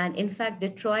 And in fact,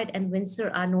 Detroit and Windsor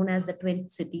are known as the twin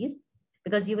cities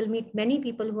because you will meet many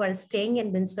people who are staying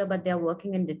in Windsor, but they're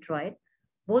working in Detroit.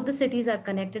 Both the cities are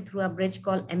connected through a bridge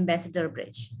called Ambassador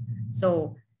Bridge.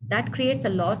 So that creates a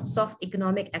lot of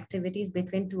economic activities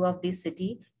between two of these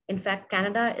cities. In fact,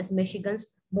 Canada is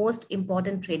Michigan's most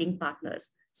important trading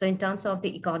partners. So in terms of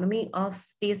the economy of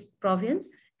this province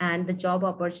and the job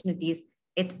opportunities,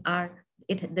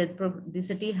 the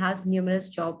city has numerous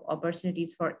job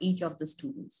opportunities for each of the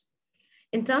students.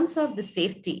 In terms of the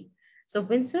safety, so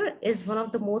Windsor is one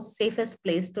of the most safest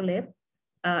place to live.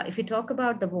 If you talk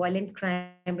about the violent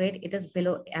crime rate, it is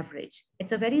below average.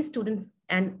 It's a very student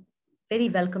and very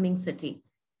welcoming city.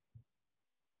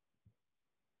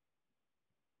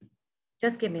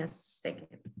 Just give me a second.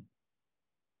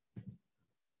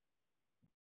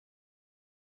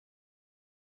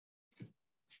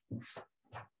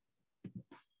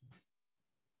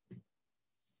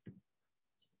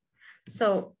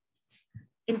 So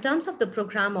in terms of the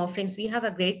program offerings, we have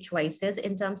a great choices.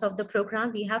 In terms of the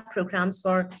program, we have programs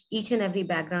for each and every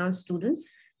background student.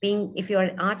 Being if you're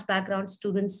an arts background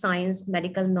student, science,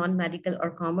 medical, non-medical, or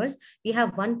commerce, we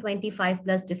have 125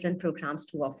 plus different programs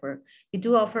to offer. We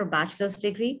do offer bachelor's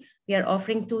degree. We are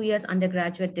offering 2 years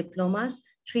undergraduate diplomas,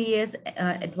 3 years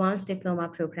advanced diploma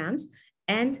programs,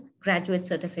 and graduate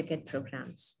certificate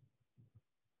programs.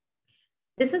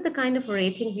 This is the kind of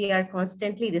rating we are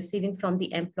constantly receiving from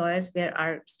the employers where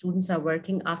our students are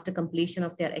working after completion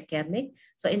of their academic.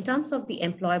 So in terms of the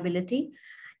employability,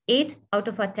 8 out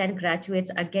of our 10 graduates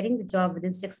are getting the job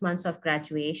within 6 months of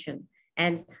graduation.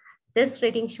 And this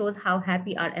rating shows how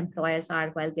happy our employers are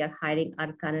while they are hiring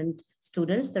our current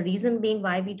students. The reason being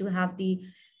why we do have the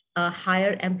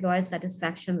higher employer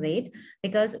satisfaction rate,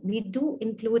 because we do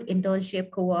include internship,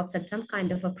 co-ops, and some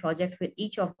kind of a project with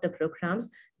each of the programs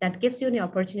that gives you the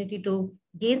opportunity to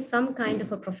gain some kind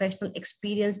of a professional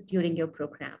experience during your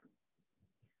program.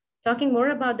 Talking more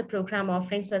about the program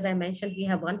offerings, so as I mentioned, we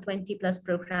have 120 plus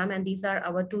program, and these are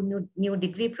our two new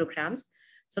degree programs.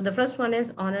 So the first one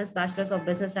is Honors Bachelor's of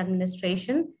Business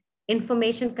Administration,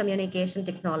 Information Communication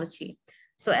Technology.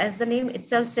 So as the name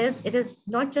itself says, it is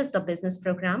not just the business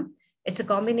program, it's a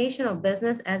combination of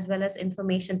business as well as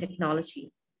information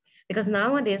technology. Because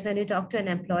nowadays, when you talk to an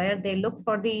employer, they look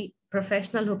for the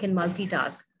professional who can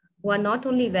multitask, who are not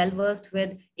only well-versed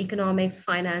with economics,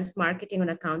 finance, marketing,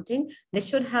 and accounting, they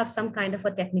should have some kind of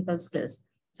a technical skills.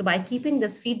 So by keeping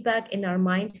this feedback in our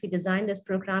mind, we designed this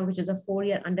program, which is a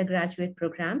 4-year undergraduate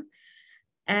program.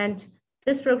 And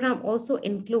this program also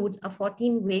includes a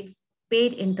 14 weeks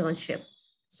paid internship.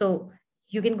 So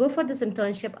you can go for this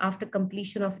internship after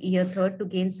completion of year third to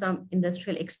gain some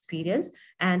industrial experience.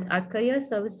 And our career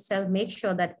service cell makes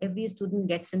sure that every student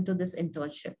gets into this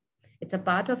internship. It's a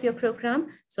part of your program.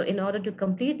 So in order to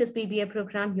complete this BBA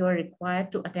program, you are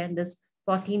required to attend this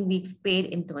 14 weeks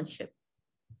paid internship.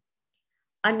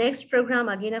 Our next program,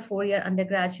 again, a 4-year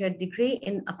undergraduate degree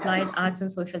in applied arts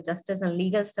and social justice and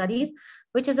legal studies,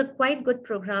 which is a quite good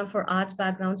program for arts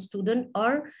background student,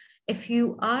 or if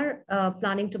you are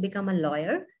planning to become a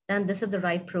lawyer, then this is the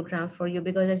right program for you,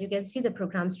 because as you can see the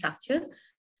program structure,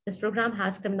 this program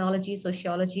has criminology,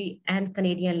 sociology, and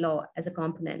Canadian law as a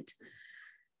component.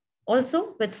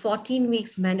 Also with 14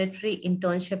 weeks mandatory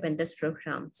internship in this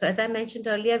program. So as I mentioned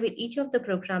earlier, with each of the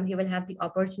program, you will have the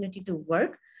opportunity to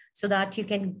work so that you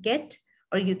can get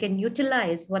or you can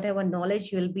utilize whatever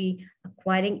knowledge you'll be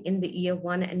acquiring in the year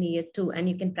 1 and year 2, and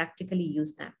you can practically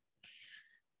use them.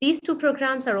 These two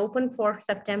programs are open for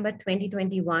September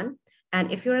 2021.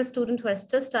 And if you're a student who are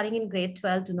still studying in grade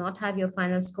 12, do not have your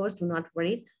final scores, do not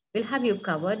worry. We'll have you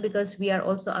covered because we are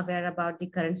also aware about the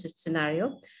current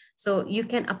scenario. So you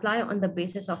can apply on the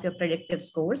basis of your predictive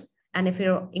scores. And if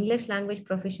your English language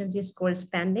proficiency score is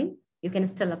pending, you can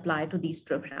still apply to these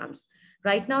programs.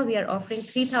 Right now, we are offering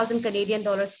 3,000 Canadian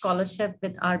dollars scholarship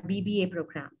with our BBA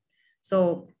program.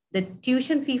 So the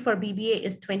tuition fee for BBA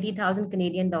is 20,000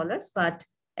 Canadian dollars, but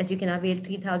as you can avail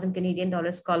 3,000 Canadian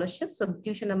dollars scholarship, so the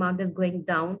tuition amount is going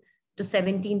down to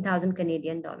 17,000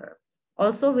 Canadian dollar.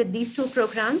 Also with these two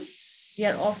programs, we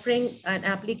are offering an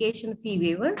application fee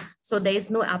waiver. So there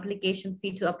is no application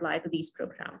fee to apply to these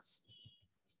programs.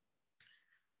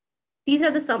 These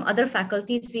are some other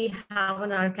faculties we have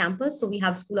on our campus. So we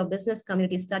have School of Business,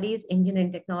 Community Studies,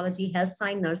 Engineering Technology, Health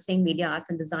Science, Nursing, Media Arts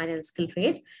and Design, and Skill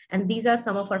Trades. And these are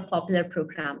some of our popular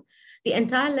programs. The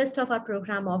entire list of our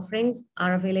program offerings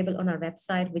are available on our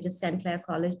website, which is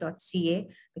stclaircollege.ca,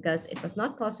 because it was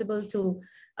not possible to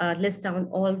list down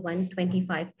all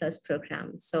 125 plus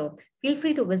programs. So feel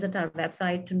free to visit our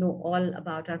website to know all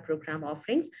about our program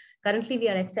offerings. Currently, we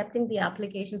are accepting the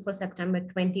application for September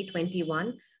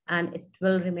 2021. And it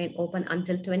will remain open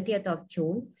until 20th of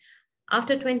June.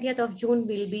 After 20th of June,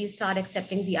 we'll start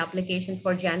accepting the application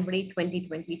for January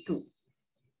 2022.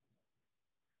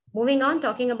 Moving on,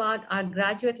 talking about our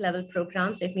graduate level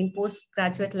programs, it means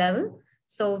postgraduate level.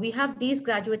 So we have these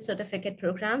graduate certificate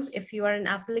programs. If you are an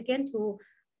applicant who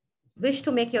wish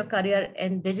to make your career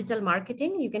in digital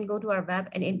marketing, you can go to our web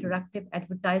and interactive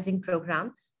advertising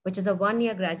program, which is a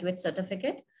 1-year graduate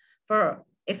certificate.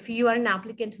 If you are an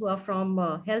applicant who are from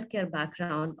a healthcare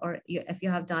background, or if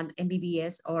you have done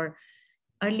MBBS or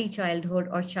early childhood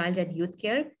or child and youth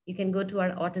care, you can go to our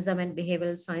autism and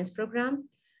behavioral science program.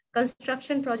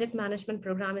 Construction project management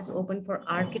program is open for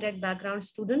architect background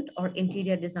student or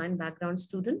interior design background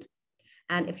student.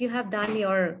 And if you have done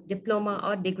your diploma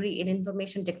or degree in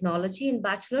information technology in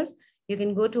bachelor's, you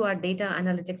can go to our data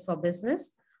analytics for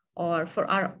business. Or for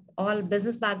our all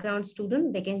business background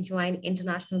student, they can join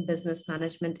international business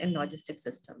management and logistics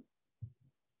system.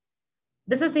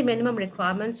 This is the minimum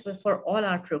requirements for all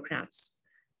our programs.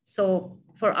 So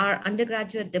for our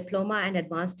undergraduate diploma and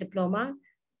advanced diploma,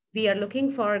 we are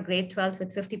looking for grade 12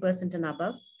 with 50% and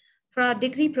above. For our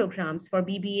degree programs for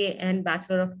BBA and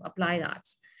Bachelor of Applied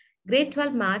Arts, grade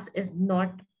 12 maths is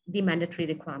not the mandatory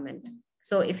requirement.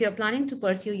 So if you're planning to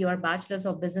pursue your Bachelor's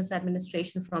of Business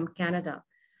Administration from Canada,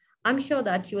 I'm sure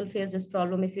that you will face this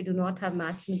problem if you do not have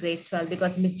maths in grade 12,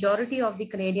 because majority of the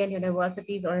Canadian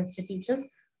universities or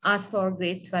institutions ask for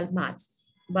grade 12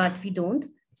 maths, but we don't.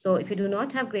 So if you do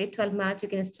not have grade 12 maths, you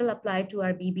can still apply to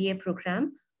our BBA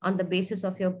program on the basis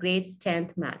of your grade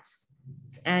 10th maths.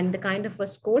 And the kind of a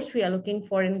scores we are looking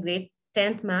for in grade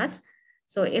 10th maths.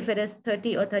 So if it is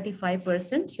 30 or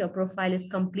 35%, your profile is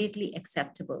completely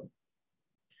acceptable.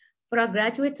 For our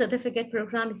graduate certificate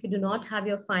program, if you do not have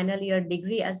your final year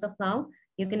degree as of now,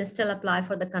 you can still apply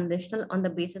for the conditional on the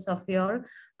basis of your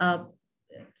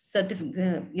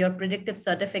predictive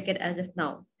certificate as of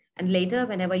now. And later,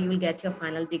 whenever you will get your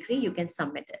final degree, you can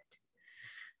submit it.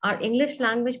 Our English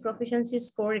language proficiency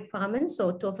score requirements,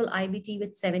 so TOEFL IBT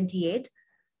with 78,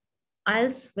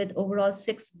 IELTS with overall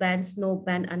 6 bands, no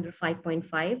band under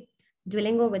 5.5,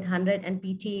 Duolingo with 100, and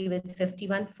PTE with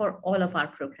 51 for all of our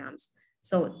programs.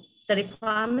 So the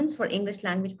requirements for English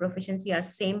language proficiency are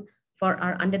same for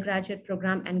our undergraduate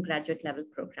program and graduate level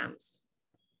programs.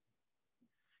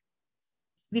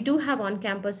 We do have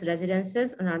on-campus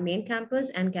residences on our main campus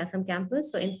and Chatham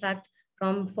campus. So in fact,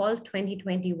 from fall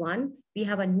 2021, we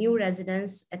have a new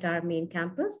residence at our main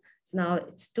campus. So now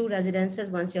it's 2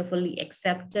 residences. Once you're fully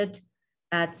accepted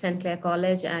at St. Clair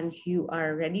College and you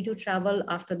are ready to travel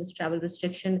after this travel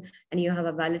restriction and you have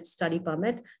a valid study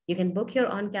permit, you can book your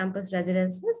on-campus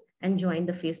residences and join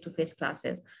the face-to-face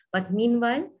classes. But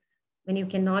meanwhile, when you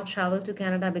cannot travel to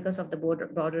Canada because of the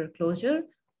border closure,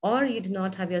 or you do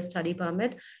not have your study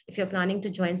permit, if you're planning to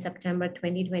join September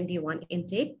 2021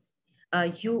 intake,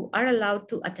 you are allowed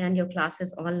to attend your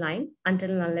classes online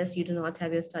until and unless you do not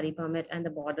have your study permit and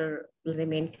the border will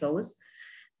remain closed.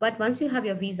 But once you have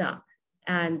your visa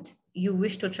and you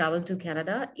wish to travel to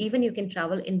Canada, even you can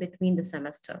travel in between the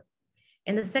semester.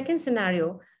 In the second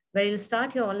scenario, where you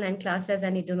start your online classes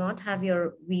and you do not have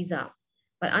your visa,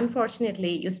 but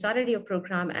unfortunately you started your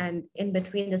program and in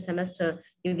between the semester,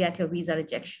 you get your visa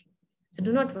rejection. So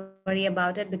do not worry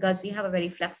about it because we have a very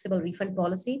flexible refund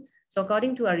policy. So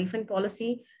according to our refund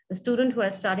policy, the students who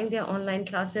are starting their online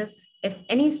classes, if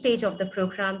any stage of the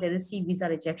program they receive visa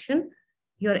rejection,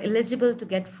 you're eligible to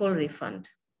get full refund.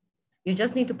 You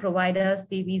just need to provide us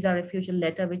the visa refusal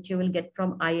letter, which you will get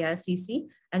from IRCC,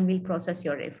 and we'll process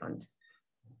your refund.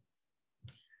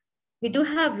 We do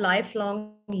have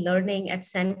lifelong learning at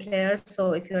St. Clair.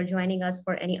 So if you're joining us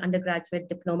for any undergraduate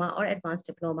diploma or advanced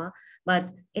diploma, but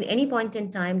in any point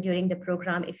in time during the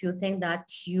program, if you think that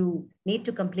you need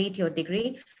to complete your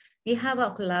degree, we have a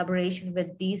collaboration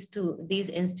with these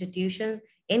institutions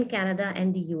in Canada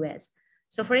and the US.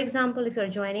 So for example, if you're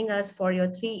joining us for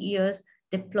your 3 years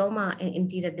diploma in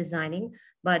interior designing,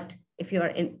 but if you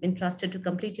are interested to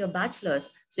complete your bachelor's,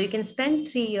 so you can spend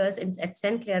 3 years at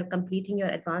St. Clair completing your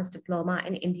advanced diploma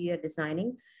in interior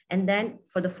designing. And then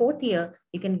for the 4th year,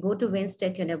 you can go to Wayne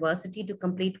State University to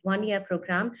complete 1-year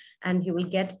program and you will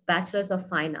get Bachelor's of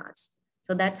Fine Arts.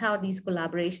 So that's how these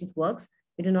collaborations works.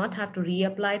 You do not have to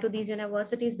reapply to these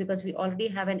universities because we already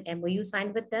have an MOU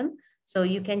signed with them. So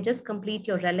you can just complete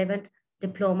your relevant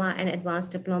diploma and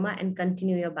advanced diploma and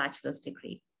continue your bachelor's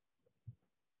degree.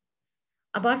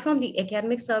 Apart from the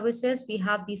academic services, we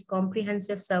have these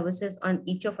comprehensive services on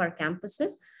each of our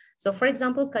campuses. So for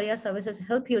example, career services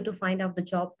help you to find out the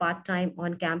job part-time,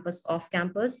 on campus, off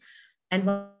campus. And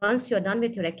once you're done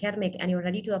with your academic and you're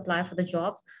ready to apply for the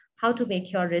jobs, how to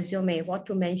make your resume, what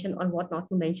to mention or what not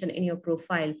to mention in your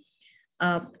profile.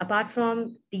 Apart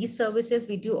from these services,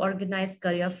 we do organize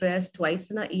career fairs twice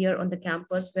in a year on the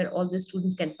campus where all the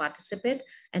students can participate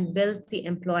and build the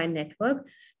employer network.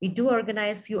 We do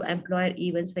organize few employer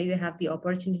events where you have the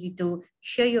opportunity to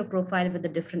share your profile with the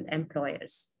different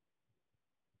employers.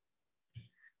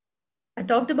 I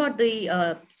talked about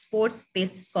the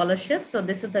sports-based scholarship. So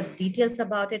this is the details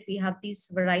about it. We have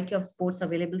these variety of sports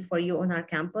available for you on our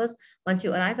campus. Once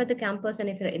you arrive at the campus and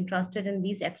if you're interested in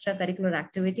these extracurricular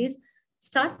activities,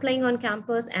 start playing on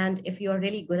campus. And if you're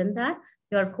really good in that,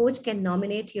 your coach can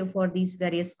nominate you for these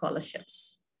various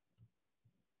scholarships.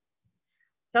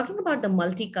 Talking about the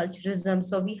multiculturalism,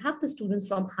 so we have the students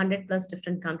from 100+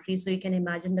 different countries. So you can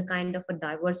imagine the kind of a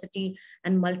diversity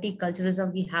and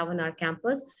multiculturalism we have on our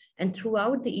campus. And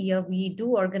throughout the year, we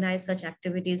do organize such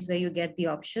activities where you get the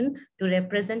option to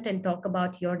represent and talk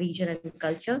about your region and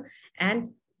culture. And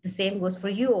the same goes for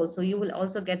you also. You will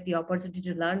also get the opportunity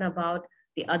to learn about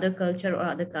the other culture or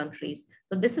other countries.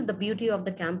 So this is the beauty of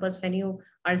the campus when you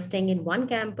are staying in one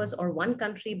campus or one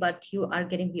country, but you are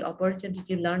getting the opportunity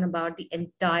to learn about the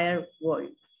entire world.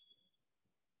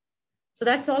 So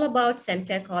that's all about St.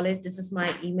 Clair College. This is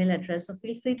my email address. So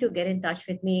feel free to get in touch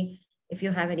with me if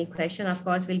you have any question. Of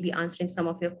course, we'll be answering some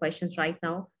of your questions right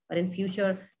now, but in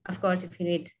future, of course, if you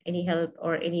need any help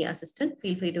or any assistance,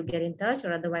 feel free to get in touch,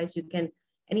 or otherwise you can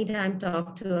anytime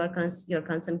talk to your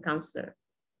concerned counselor.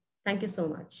 Thank you so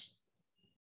much.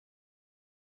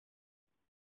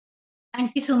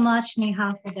 Thank you so much,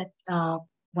 Neha, for that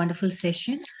wonderful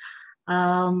session.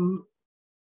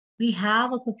 We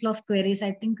have a couple of queries.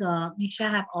 I think Nisha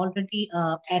have already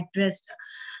addressed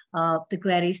the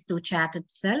queries through chat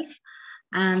itself.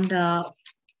 And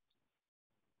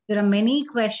there are many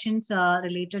questions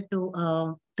related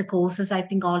to the courses. I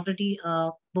think already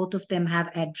both of them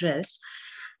have addressed.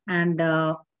 And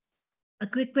a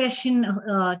quick question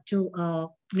to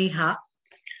Neha.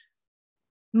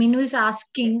 Minu is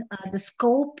asking Yes. the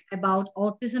scope about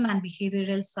autism and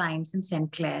behavioral science in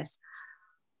St. Clair's,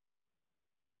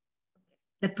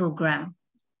 the program.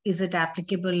 Is it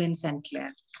applicable in St.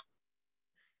 Clair?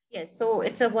 Yes, so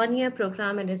it's a one-year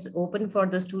program and it's open for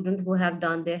the student who have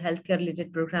done their healthcare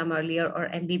related program earlier or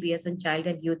MBBS in child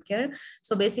and youth care.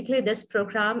 So basically this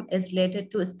program is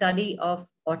related to a study of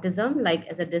autism, like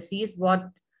as a disease, what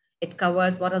it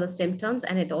covers, what are the symptoms,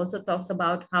 and it also talks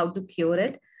about how to cure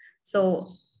it. So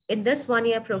in this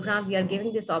one-year program, we are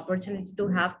giving this opportunity to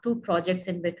have two projects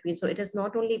in between. So it is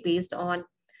not only based on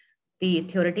the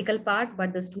theoretical part,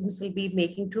 but the students will be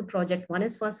making two projects. One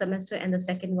is first semester and the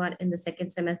second one in the second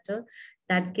semester.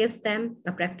 That gives them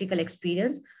a practical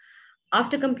experience.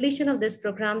 After completion of this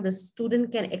program, the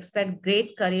student can expect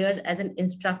great careers as an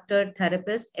instructor,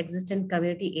 therapist, existing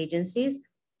community agencies,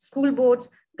 school boards,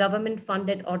 government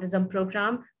funded autism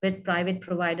program with private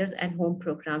providers and home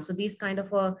programs. So these kind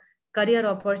of career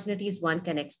opportunities one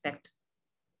can expect.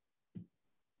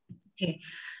 Okay,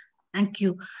 thank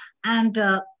you. And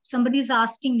somebody's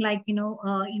asking, like,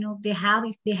 they have,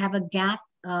 if they have a gap,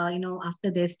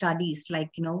 after their studies, like,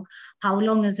 how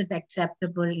long is it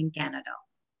acceptable in Canada?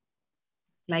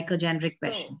 Like a generic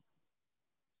question.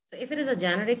 So if it is a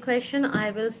generic question,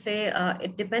 I will say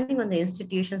it depending on the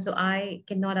institution. So I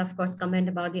cannot, of course, comment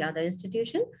about the other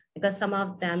institution because some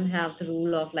of them have the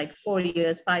rule of like 4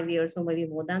 years, 5 years, or maybe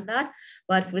more than that.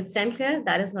 But with St. Clair,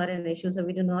 that is not an issue. So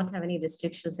we do not have any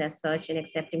restrictions as such in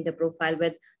accepting the profile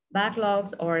with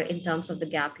backlogs or in terms of the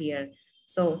gap year.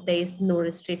 So there is no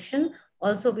restriction.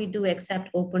 Also, we do accept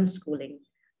open schooling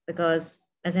because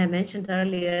as I mentioned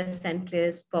earlier, St. Clair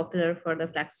is popular for the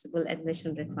flexible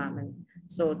admission requirement.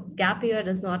 So gap year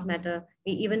does not matter.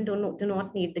 We even do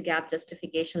not need the gap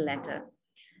justification letter.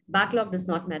 Backlog does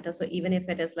not matter. So even if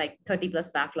it is like 30 plus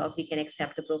backlog, we can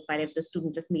accept the profile if the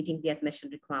student is meeting the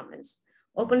admission requirements.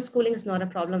 Open schooling is not a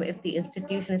problem if the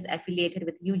institution is affiliated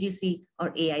with UGC or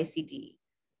AICTE.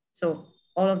 So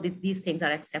all of these things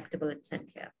are acceptable at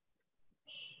St. Clair.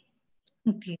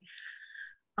 Okay.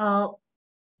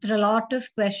 There are a lot of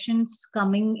questions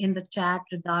coming in the chat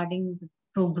regarding the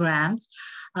programs.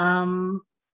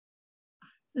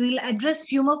 We'll address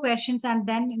few more questions, and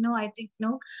then I think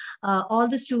all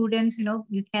the students,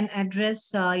 you can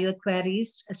address your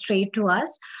queries straight to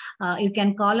us. You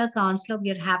can call a counselor.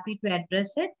 We are happy to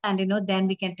address it, and then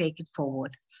we can take it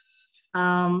forward.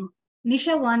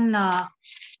 Nisha,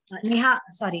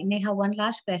 Neha, one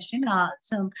last question.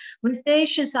 So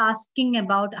Ritesh is asking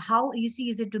about how easy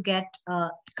is it to get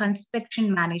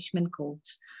construction management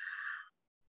codes?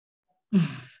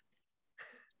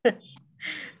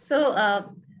 So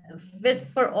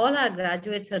for all our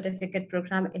graduate certificate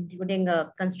program, including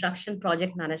a construction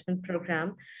project management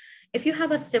program, if you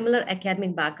have a similar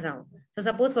academic background, so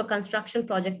suppose for construction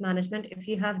project management, if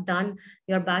you have done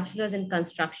your bachelor's in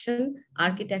construction,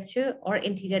 architecture, or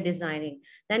interior designing,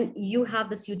 then you have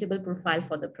the suitable profile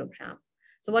for the program.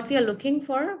 So what we are looking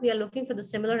for the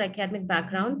similar academic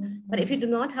background. But if you do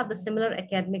not have the similar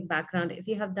academic background, if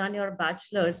you have done your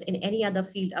bachelor's in any other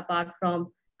field apart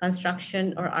from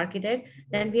construction or architect,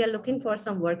 then we are looking for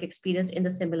some work experience in the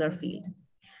similar field.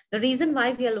 The reason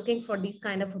why we are looking for these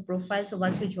kind of a profile, so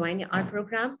once you join our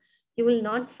program, you will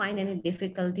not find any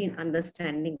difficulty in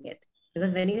understanding it.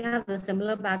 Because when you have a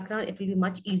similar background, it will be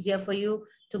much easier for you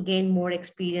to gain more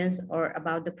experience or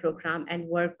about the program and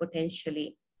work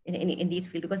potentially in these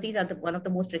fields, because these are one of the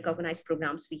most recognized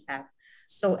programs we have.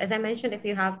 So as I mentioned, if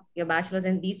you have your bachelor's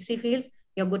in these three fields,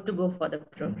 you're good to go for the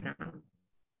program.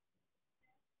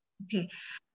 Okay.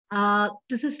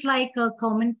 This is like a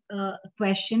common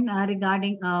question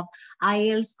regarding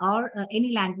IELTS or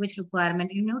any language requirement.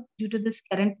 Due to this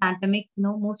current pandemic,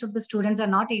 most of the students are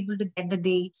not able to get the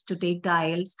dates to take the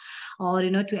IELTS or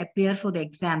to appear for the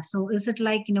exam. So is it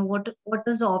like what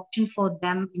is the option for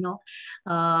them?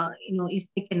 If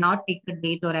they cannot take the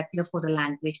date or appear for the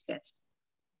language test.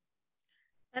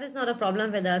 That is not a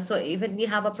problem with us. So even we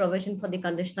have a provision for the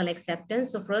conditional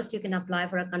acceptance. So first you can apply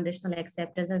for a conditional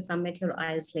acceptance and submit your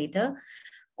IELTS later.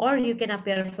 Or you can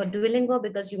appear for Duolingo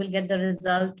because you will get the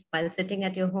result while sitting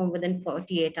at your home within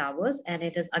 48 hours. And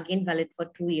it is again valid for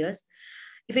 2 years.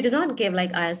 If you do not give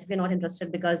like IELTS, if you're not interested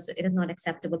because it is not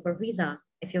acceptable for visa,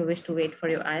 if you wish to wait for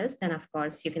your IELTS, then of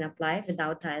course you can apply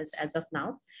without IELTS as of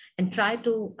now and try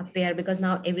to appear because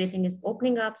now everything is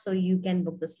opening up. So you can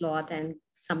book the slot and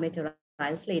submit your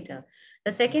IELTS later.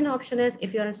 The second option is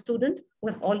if you're a student who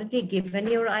have already given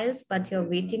your IELTS, but you're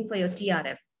waiting for your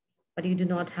TRF, but you do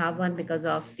not have one because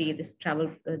of this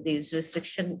travel, this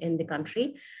restriction in the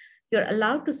country, you're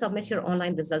allowed to submit your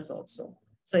online results also.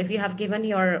 So if you have given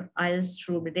your IELTS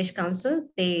through British Council,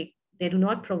 they they do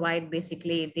not provide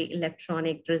basically the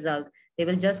electronic result. They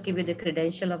will just give you the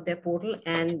credential of their portal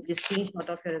and the screenshot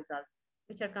of your result,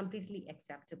 which are completely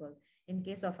acceptable. In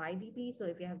case of IDP, so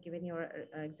if you have given your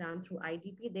exam through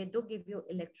IDP, they do give you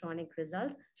electronic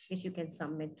result, which you can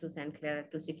submit to St. Clair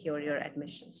to secure your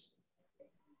admissions.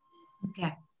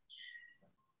 Okay.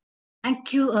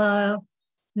 Thank you,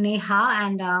 Neha.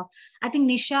 And I think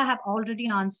Nisha have already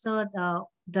answered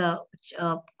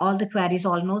all the queries,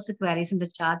 almost the queries in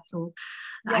the chat. So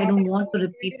Yeah, I don't want to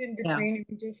repeat. in between,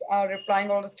 you just are replying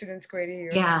all the students' query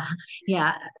here. Yeah,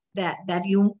 yeah. That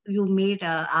you made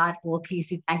our work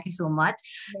easy. Thank you so much.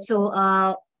 So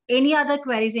any other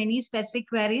queries, any specific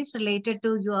queries related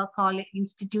to your college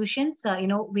institutions,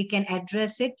 we can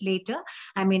address it later.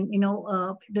 I mean,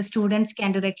 the students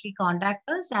can directly contact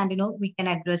us and, we can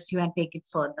address you and take it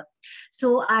further.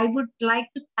 So I would like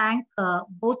to thank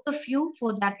both of you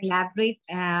for that elaborate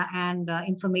and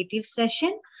informative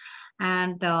session.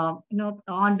 And,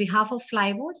 on behalf of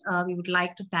Flyworld, we would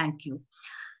like to thank you.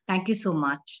 Thank you so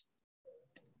much.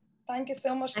 Thank you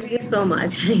so much. Thank you so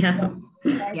much. Yeah.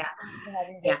 Yeah. For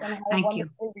having this, and have a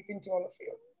wonderful weekend to all of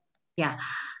you. Yeah.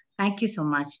 Thank you so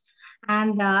much.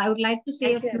 And I would like to say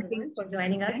thank you everyone for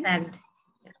joining us. And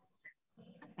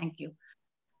thank you.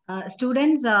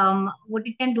 Students, what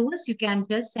you can do is you can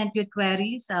just send your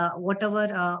queries,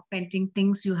 whatever pending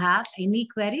things you have, any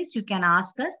queries, you can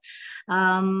ask us.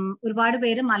 ഒരുപാട്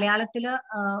പേര് മലയാളത്തില്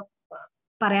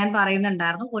പറയാൻ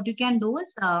പറയുന്നുണ്ടായിരുന്നു. What you can do is,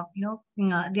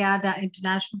 they are the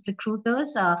international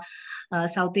recruiters,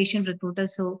 South Asian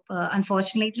recruiters. So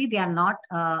unfortunately, they are not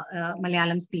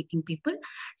Malayalam speaking people.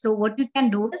 So what you can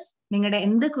do is, നിങ്ങളുടെ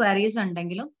എന്ത് queries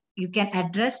ഉണ്ടെങ്കിലും you can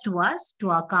address to us, to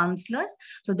our counselors.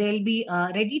 So they'll be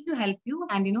ready to help you,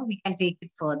 and we can take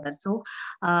it further. So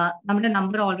നമ്മുടെ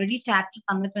number already chat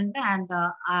തന്നിട്ടുണ്ട്, and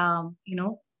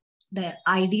the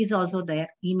ID is also there,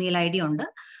 email ID under.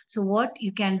 So what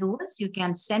you can do is you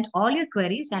can send all your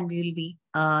queries, and we will be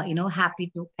happy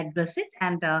to address it,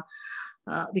 and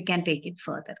we can take it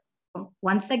further.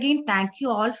 Once again, thank you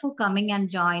all for coming and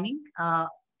joining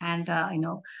and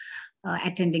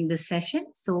attending this session.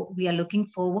 So we are looking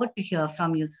forward to hear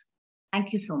from you. Thank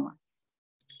you so much.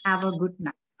 Have a good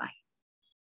night.